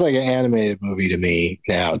just looks like an animated movie to me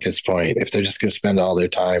now at this point. If they're just going to spend all their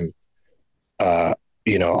time, on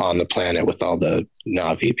the planet with all the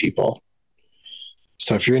Na'vi people.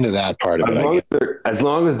 So if you're into that part of as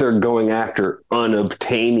long as they're going after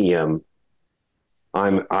unobtainium,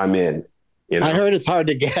 I'm in. You know? I heard it's hard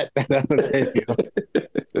to get that unobtainium.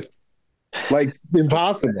 Like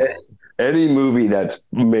impossible. Any movie that's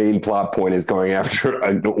main plot point is going after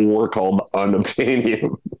an ore called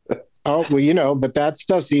unobtainium. Oh, well, but that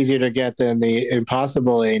stuff's easier to get than the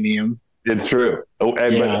impossible anium. It's true.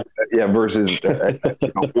 Versus,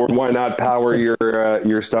 or why not power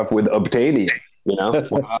your stuff with obtainium?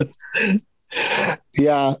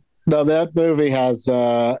 Yeah. No, that movie has.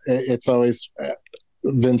 It's always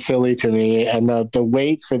been silly to me, and the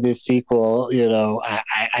wait for this sequel,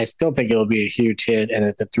 I still think it'll be a huge hit, and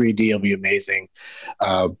that the 3D will be amazing,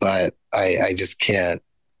 but I just can't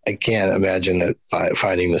imagine it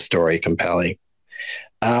finding the story compelling.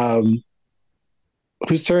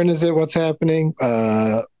 Whose turn is it? What's happening?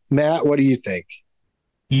 Matt, what do you think?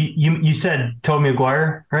 You said Tobey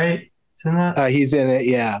Maguire, right? Isn't that? He's in it,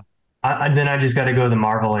 yeah. Then I just got to go the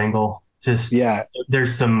Marvel angle.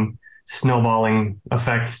 There's some snowballing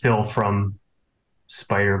effect still from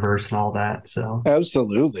Spider-Verse and all that. So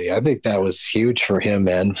absolutely, I think that was huge for him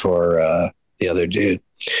and for the other dude.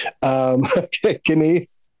 Okay,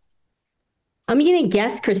 Kenise. I'm gonna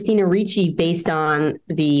guess Christina Ricci based on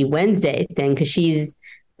the Wednesday thing because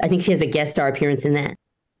I think she has a guest star appearance in that.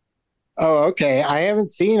 Oh, okay. I haven't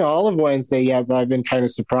seen all of Wednesday yet, but I've been kind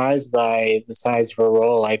of surprised by the size of her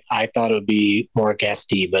role. I thought it would be more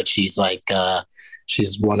guesty, but she's like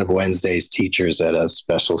she's one of Wednesday's teachers at a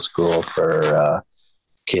special school for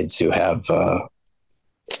kids who have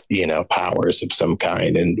powers of some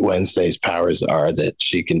kind. And Wednesday's powers are that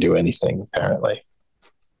she can do anything apparently,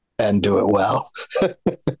 and do it well.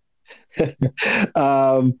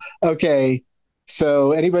 Okay.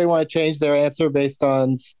 So anybody want to change their answer based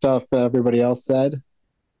on stuff everybody else said?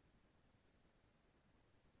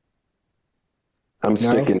 I'm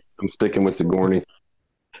sticking with Sigourney.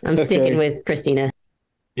 I'm sticking with Christina.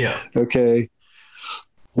 Yeah. Okay.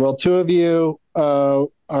 Well, two of you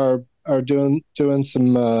are doing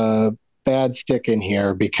some bad sticking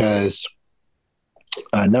here because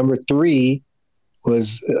number 3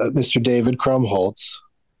 was Mr. David Krumholtz,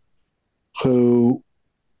 who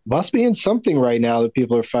must be in something right now that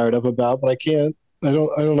people are fired up about, but I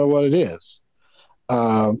don't know what it is.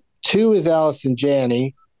 2 is Allison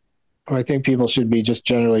Janney, who I think people should be just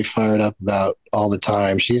generally fired up about all the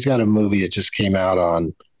time. She's got a movie that just came out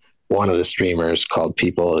on one of the streamers called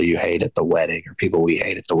People You Hate at the Wedding, or People We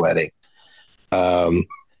Hate at the Wedding. And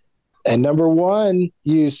number 1,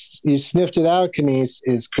 you sniffed it out, Kenise,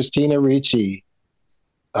 is Christina Ricci.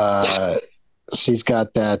 She's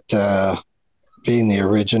got that being the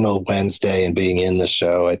original Wednesday and being in the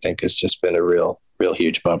show, I think has just been a real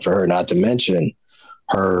huge bump for her, not to mention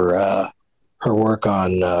her work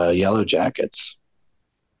on Yellow Jackets.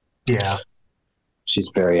 Yeah. She's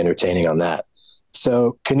very entertaining on that.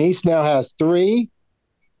 So Kenise now has 3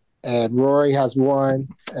 and Rory has 1,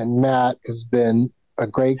 and Matt has been a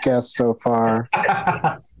great guest so far.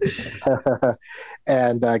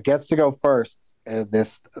 And gets to go first in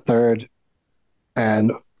this third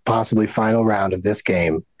and possibly final round of this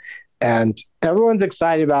game. And everyone's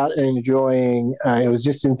excited about and enjoying. It was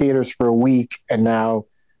just in theaters for a week, and now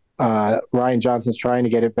Rian Johnson's trying to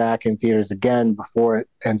get it back in theaters again before it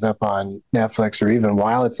ends up on Netflix, or even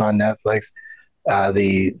while it's on Netflix,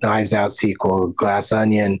 the Knives Out sequel, Glass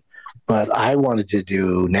Onion. But I wanted to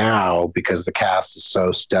do now, because the cast is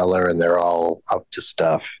so stellar and they're all up to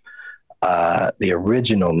stuff, the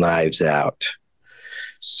original Knives Out.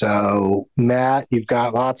 So, Matt, you've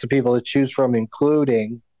got lots of people to choose from,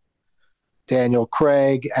 including Daniel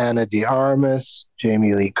Craig, Ana de Armas,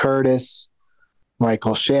 Jamie Lee Curtis,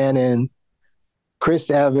 Michael Shannon,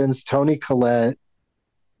 Chris Evans, Toni Collette,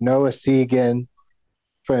 Noah Segan,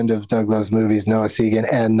 friend of Doug Loves Movies, Noah Segan,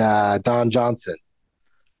 and Don Johnson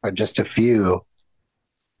are just a few.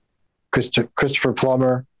 Christopher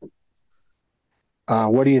Plummer.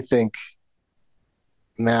 What do you think,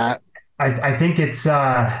 Matt? I think it's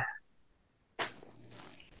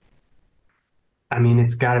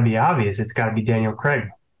it's got to be obvious. It's got to be Daniel Craig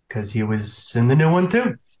because he was in the new one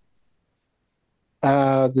too.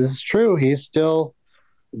 This is true. He's still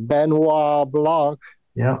Benoit Blanc.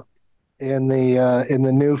 Yeah. In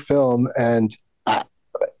the new film, and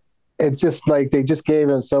it's just like they just gave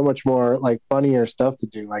him so much more like funnier stuff to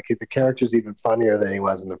do. Like the character's even funnier than he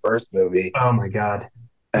was in the first movie. Oh my god!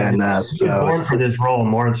 And he's born for this role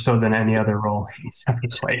more so than any other role he's ever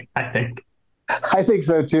played, I think. I think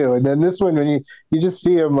so too. And then this one, when you just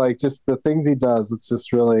see him, like just the things he does, it's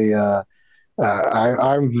just really.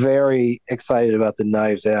 I'm very excited about the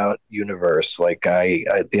Knives Out universe. Like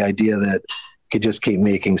the idea that you could just keep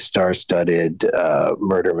making star-studded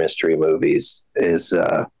murder mystery movies is.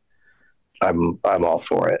 I'm all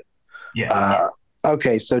for it. Yeah.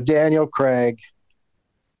 Okay, so Daniel Craig,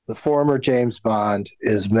 the former James Bond,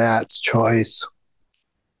 is Matt's choice.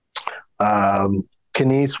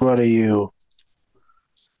 Kenise, what are you?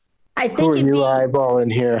 I think who are you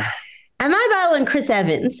eyeballing here? I'm eyeballing Chris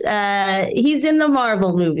Evans. He's in the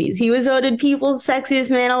Marvel movies. He was voted People's Sexiest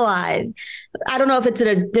Man Alive. I don't know if it's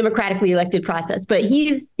a democratically elected process, but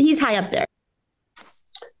he's high up there.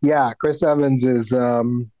 Yeah, Chris Evans is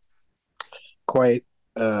quite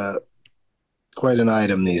an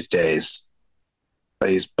item these days.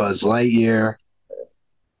 He's Buzz Lightyear.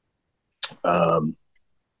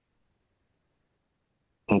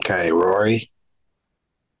 Okay, Rory.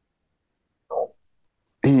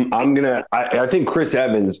 I think Chris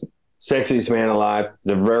Evans, Sexiest Man Alive,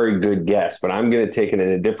 is a very good guess, but I'm gonna take it in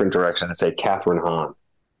a different direction and say Catherine Hahn.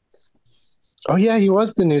 Oh yeah, he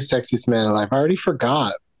was the new Sexiest Man Alive. I already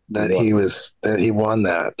forgot that he won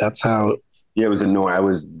that. That's how. Yeah, it was annoying. I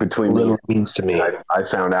was between little means to me. I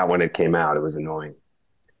found out when it came out. It was annoying.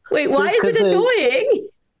 Wait, why is it annoying?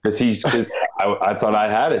 Because I thought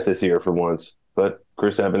I had it this year for once, but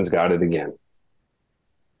Chris Evans got it again.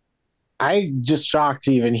 I'm just shocked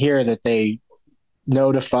to even hear that they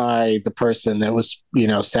notify the person that was,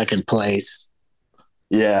 second place.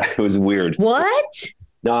 Yeah, it was weird. What?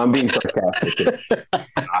 No, I'm being sarcastic.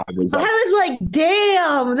 I was like,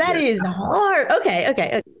 damn, that is hard. Okay.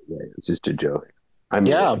 Yeah, it's just a joke. But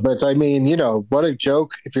what a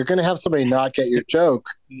joke. If you're going to have somebody not get your joke,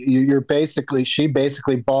 she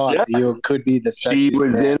basically bought you could be the She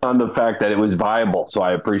was in on the fact that it was viable, so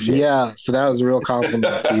I appreciate it. Yeah, so that was a real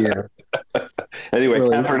compliment to you. Anyway,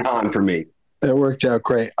 really, Catherine Hahn for me. It worked out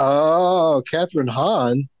great. Oh, Catherine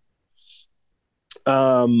Hahn.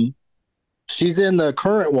 She's in the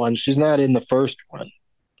current one. She's not in the first one.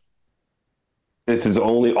 This is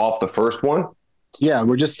only off the first one? Yeah,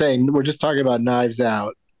 we're just talking about Knives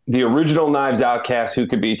Out. The original Knives Out cast, who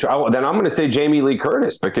could be? Then I'm going to say Jamie Lee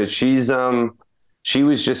Curtis because she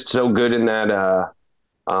was just so good in that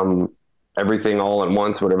Everything All at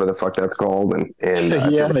Once, whatever the fuck that's called, and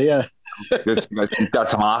yeah. She's got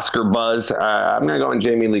some Oscar buzz. I'm going to go on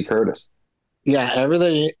Jamie Lee Curtis. Yeah,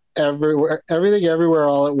 everything everywhere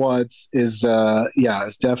all at once is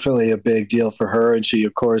definitely a big deal for her, and she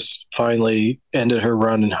of course finally ended her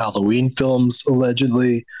run in Halloween films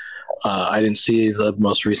allegedly. I didn't see the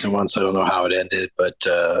most recent one, so I don't know how it ended, but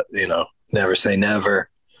never say never.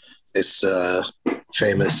 This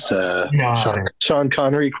famous Sean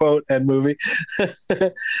Connery quote and movie.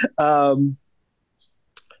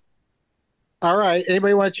 All right,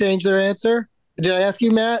 anybody want to change their answer? Did I ask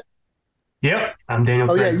you, Matt? Yep, I'm Daniel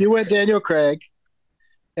Craig. Oh, yeah, you went Daniel Craig.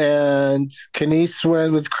 And Kenise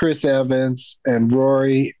went with Chris Evans. And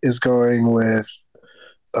Rory is going with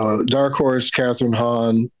Dark Horse, Catherine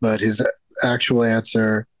Hahn. But his actual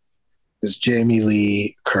answer is Jamie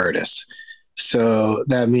Lee Curtis. So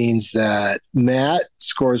that means that Matt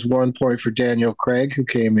scores 1 point for Daniel Craig, who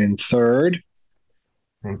came in third.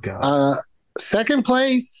 Thank God. Second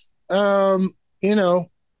place, I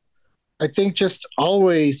think just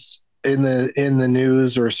always in the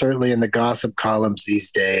news, or certainly in the gossip columns these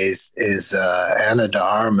days, is Ana de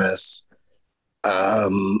Armas,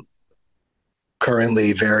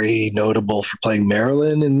 currently very notable for playing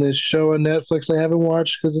Marilyn in this show on Netflix I haven't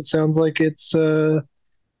watched because it sounds like it's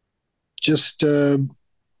just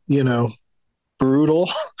brutal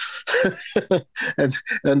and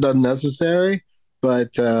unnecessary,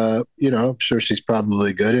 but I'm sure she's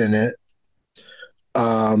probably good in it.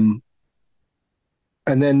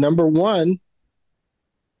 And then number one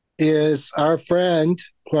is our friend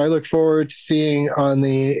who I look forward to seeing on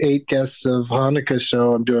the 8 Guests of Hanukkah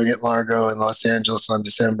show I'm doing at Largo in Los Angeles on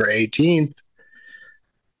December 18th.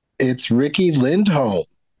 It's Riki Lindhome,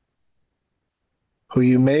 who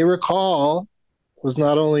you may recall was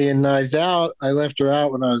not only in Knives Out. I left her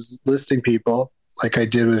out when I was listing people, like I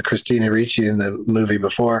did with Christina Ricci in the movie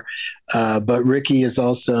before. But Ricky is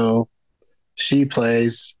also, she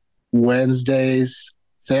plays Wednesday's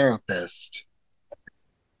therapist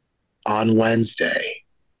on Wednesday.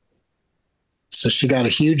 So she got a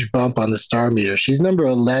huge bump on the star meter. She's number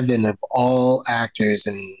 11 of all actors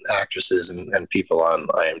and actresses and people on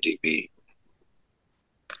IMDb.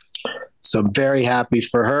 So I'm very happy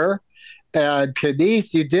for her. And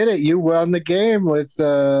Kenise, you did it. You won the game with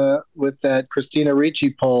that Christina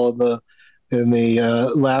Ricci poll in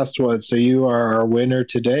the last one. So you are our winner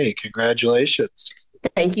today. Congratulations.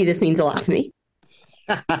 Thank you. This means a lot to me.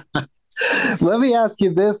 Let me ask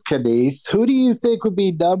you this, Kenise. Who do you think would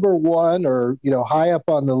be number one or, high up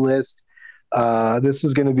on the list? This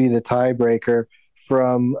is going to be the tiebreaker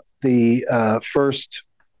from the first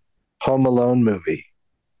Home Alone movie.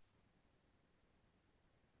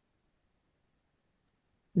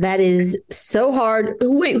 That is so hard.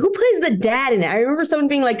 Wait, who plays the dad in it? I remember someone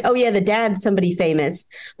being like, "Oh yeah, the dad's somebody famous."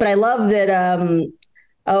 But I love that.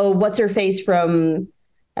 What's her face from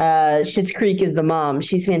Schitt's Creek is the mom.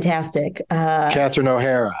 She's fantastic. Catherine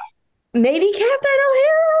O'Hara. Maybe Catherine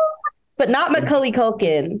O'Hara, but not Macaulay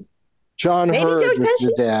Culkin. John Hurd was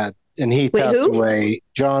the dad, and he passed away.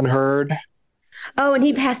 John Hurd. Oh, and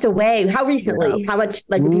he passed away. How recently? How much?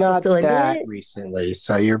 Like, not still that into it? Recently.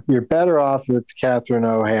 So you're better off with Catherine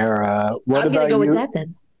O'Hara. What I'm about gonna go you? with that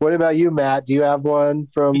then. What about you, Matt? Do you have one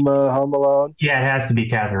from Home Alone? Yeah, it has to be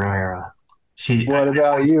Catherine O'Hara. What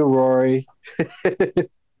about you, Rory?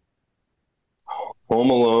 Home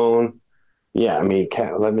Alone. Yeah, I mean,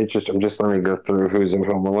 let me go through who's in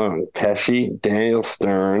Home Alone. Pesci, Daniel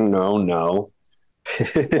Stern. No.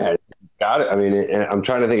 Yeah, got it. I mean, I'm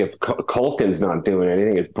trying to think if Culkin's not doing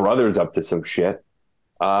anything. His brother's up to some shit.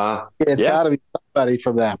 It's got to be somebody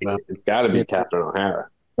from that movie. It's got to be Catherine O'Hara.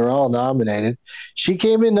 They're all nominated. She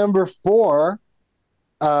came in number 4.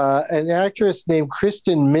 An actress named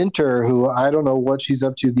Kristen Minter, who I don't know what she's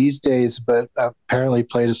up to these days, but apparently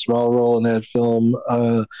played a small role in that film,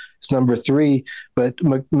 is number 3. But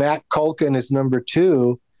Matt Culkin is number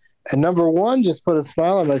 2. And number 1 just put a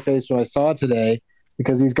smile on my face when I saw it today,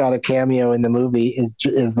 because he's got a cameo in the movie, is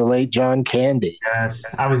the late John Candy. Yes,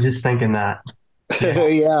 I was just thinking that.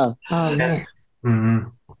 Yeah. Oh, man. Mm-hmm.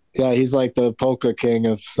 Yeah, he's like the polka king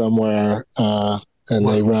of somewhere, and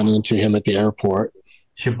they run into him at the airport.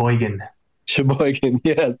 Sheboygan,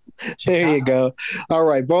 yes. There you go. All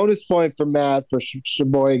right, bonus point for Matt for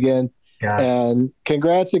Sheboygan. And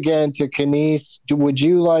congrats again to Kenise. Would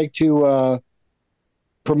you like to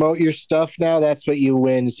promote your stuff now? That's what you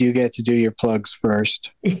win, is you get to do your plugs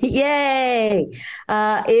first. Yay!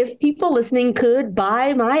 If people listening could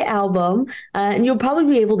buy my album, and you'll probably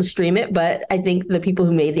be able to stream it, but I think the people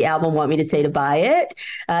who made the album want me to say to buy it.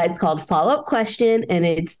 It's called Follow-Up Question,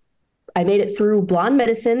 and I made it through Blonde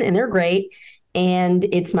Medicine, and they're great. And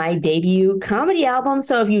it's my debut comedy album.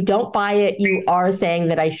 So if you don't buy it, you are saying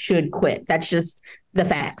that I should quit. That's just the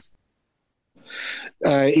facts.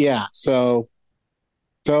 Yeah. So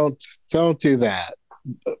don't do that.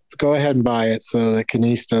 Go ahead and buy it so that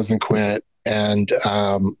Kenise doesn't quit. And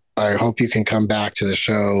I hope you can come back to the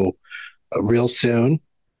show real soon.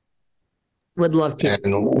 Would love to.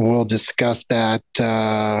 And we'll discuss that.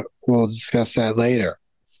 We'll discuss that later.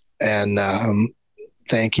 And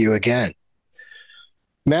thank you again.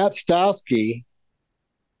 Matt Stowski,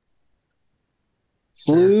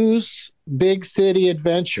 Flu's Big City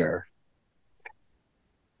Adventure.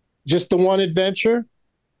 Just the one adventure?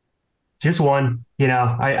 Just one.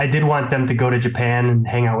 I did want them to go to Japan and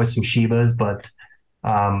hang out with some Shibas, but,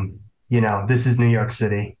 this is New York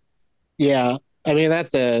City. Yeah. I mean,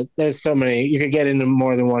 there's so many. You could get into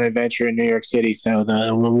more than one adventure in New York City. So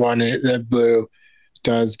the one that Blue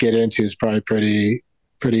does get into is probably pretty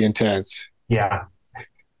intense. Yeah.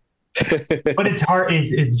 But it's hard.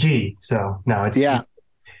 It's G. So no, it's yeah.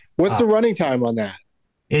 What's the running time on that?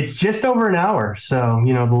 It's just over an hour. So,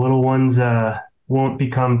 the little ones won't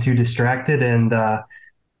become too distracted. And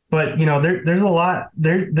but there's a lot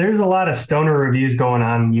of stoner reviews going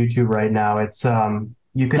on YouTube right now. It's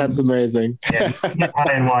that's amazing. Yeah, you can get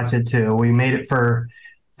high and watch it too. We made it for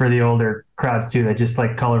the older crowds too, that just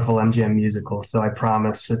like colorful MGM musical. So I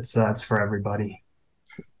promise it's for everybody.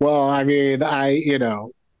 Well, I mean,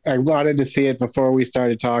 I wanted to see it before we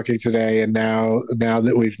started talking today, and now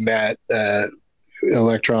that we've met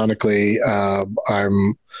electronically,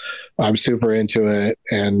 I'm super into it,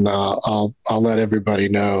 and I'll let everybody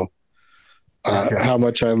know how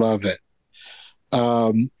much I love it.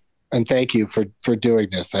 And thank you for doing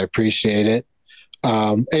this. I appreciate it.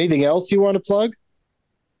 Anything else you want to plug?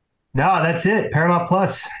 No, that's it. Paramount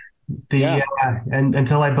Plus. And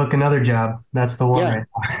until I book another job, that's the one. Yeah.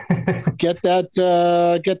 Right Get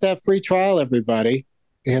that free trial, everybody.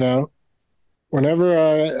 Whenever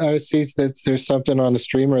I see that there's something on the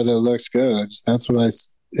streamer that looks good, that's what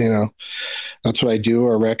I do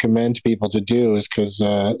or recommend people to do, is because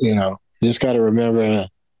you just got to remember to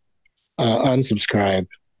unsubscribe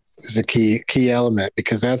is a key element,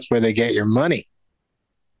 because that's where they get your money.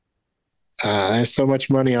 There's so much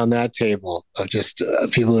money on that table of just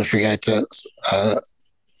people that forget to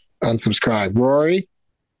unsubscribe. Rory,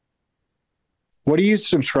 what are you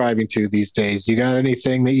subscribing to these days? You got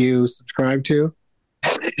anything that you subscribe to?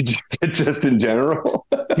 Just in general?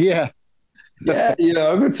 Yeah. Yeah,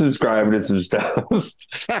 I've been subscribing to some stuff.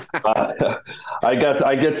 I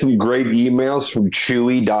get some great emails from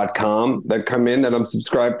Chewy.com that come in that I'm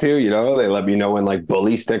subscribed to. They let me know when like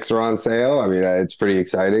bully sticks are on sale. I mean, it's pretty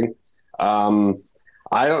exciting.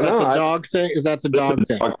 I don't know. That's a dog thing? Is that a dog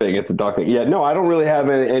thing? It's a dog thing. Yeah, no, I don't really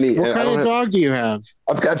have any. What kind of dog do you have?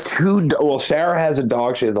 I've got two. Well, Sarah has a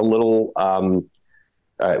dog. She has a little,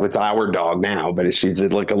 it's our dog now, but she's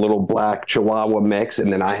like a little black Chihuahua mix.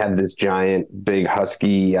 And then I have this giant, big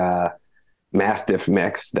husky, Mastiff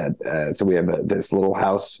mix that, so we have this little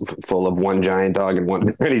house full of one giant dog and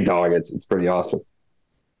one pretty dog. It's pretty awesome.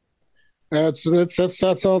 That's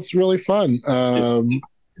all. It's really fun.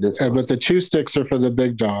 But the chew sticks are for the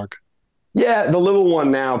big dog. Yeah, the little one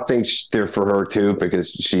now thinks they're for her too, because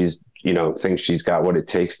she's thinks she's got what it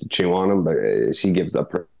takes to chew on them, but she gives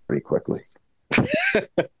up pretty quickly.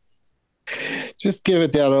 Just give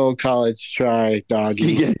it that old college try, doggy.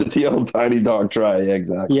 She gives it the old tiny dog try. Yeah,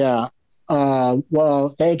 exactly. Yeah. Well,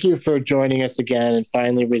 thank you for joining us again and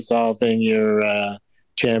finally resolving your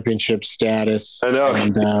championship status. I know.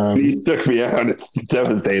 And, he took me out. It's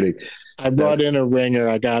devastating. I brought in a ringer,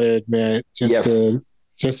 I got to admit,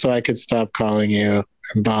 just so I could stop calling you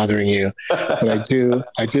and bothering you. But I do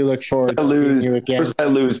look forward to seeing you again. First I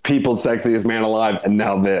lose People's Sexiest Man Alive, and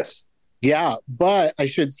now this. Yeah, but I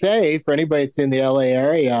should say, for anybody that's in the LA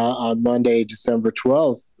area, on Monday, December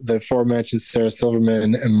 12th, the aforementioned Sarah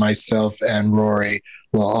Silverman and myself and Rory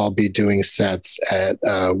will all be doing sets at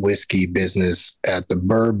Whiskey Business at the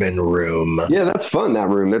Bourbon Room. Yeah, that's fun, that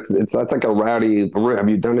room. That's like a rowdy room. Have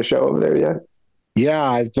you done a show over there yet? Yeah,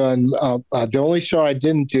 I've done. The only show I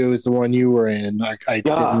didn't do is the one you were in. I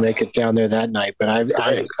didn't make it down there that night, but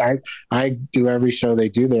I do every show they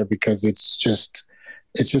do there, because it's just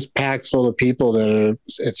packed full of people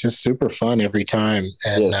it's just super fun every time.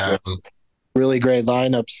 And really great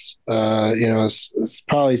lineups. It's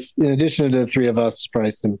probably, in addition to the three of us,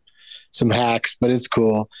 probably some hacks, but it's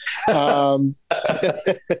cool.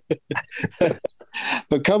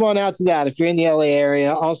 But come on out to that if you're in the LA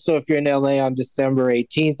area. Also, if you're in LA on December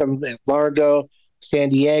 18th, I'm at Largo. San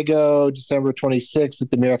Diego, December 26th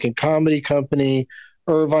at the American Comedy Company.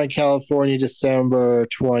 Irvine, California, December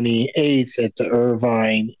 28th at the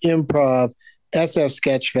Irvine Improv. SF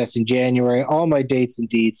Sketchfest in January. All my dates and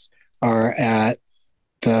deets are at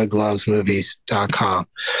DougLovesMovies.com.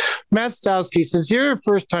 Matt Stowski, since you're a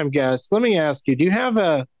first-time guest, let me ask you, do you have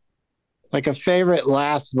a favorite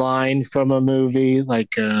last line from a movie?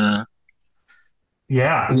 Something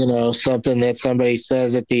that somebody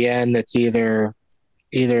says at the end that's either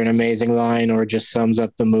an amazing line or just sums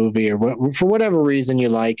up the movie, or for whatever reason you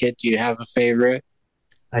like it. Do you have a favorite?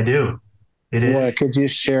 I do. It is. What, could you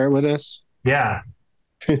share it with us? Yeah.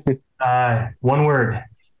 One word.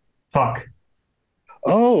 Fuck.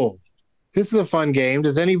 Oh, this is a fun game.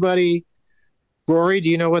 Does anybody, Rory, do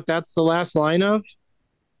you know what that's the last line of?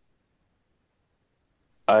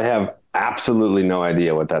 I have absolutely no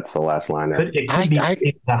idea what that's the last line of.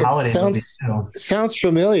 It sounds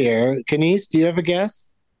familiar. Kenise, do you have a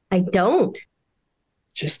guess? I don't.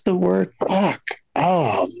 Just the word fuck.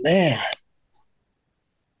 Oh, man.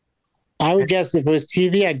 I would guess if it was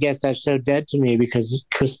TV, I'd guess that show Dead to Me, because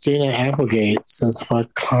Christina Applegate says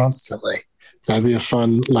fuck constantly. That'd be a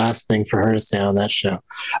fun last thing for her to say on that show.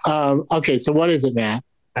 Okay, so what is it, Matt?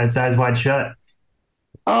 Eyes Wide Shut.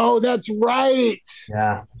 Oh, that's right.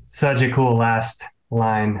 Yeah, such a cool last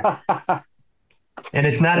line. And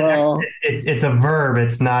it's not it's a verb.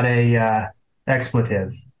 It's not a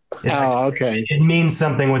expletive. Okay. It means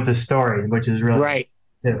something with the story, which is really right.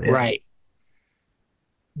 Right.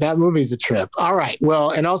 That movie's a trip. All right.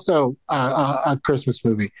 Well, and also a Christmas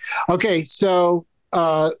movie. Okay, so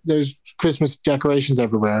there's Christmas decorations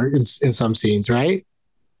everywhere in some scenes, right?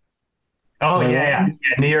 Oh yeah.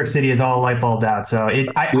 New York City is all light bulbed out. So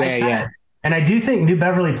and I do think New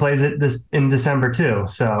Beverly plays it this in December too.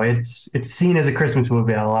 So it's seen as a Christmas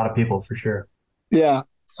movie by a lot of people for sure. Yeah.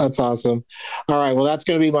 That's awesome. All right. Well, that's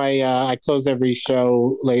going to be my, I close every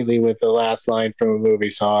show lately with the last line from a movie.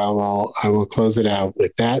 So I will close it out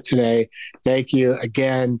with that today. Thank you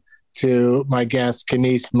again to my guests,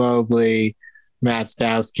 Kenice Mobley, Matt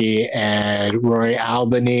Stowski, and Roy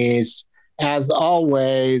Albanese. As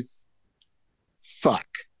always, fuck.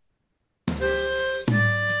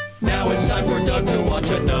 Now it's time for Doug to watch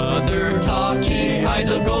another talkie. Eyes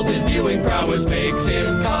of gold, his viewing prowess makes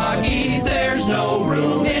him cocky. There's no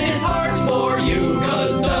room in his heart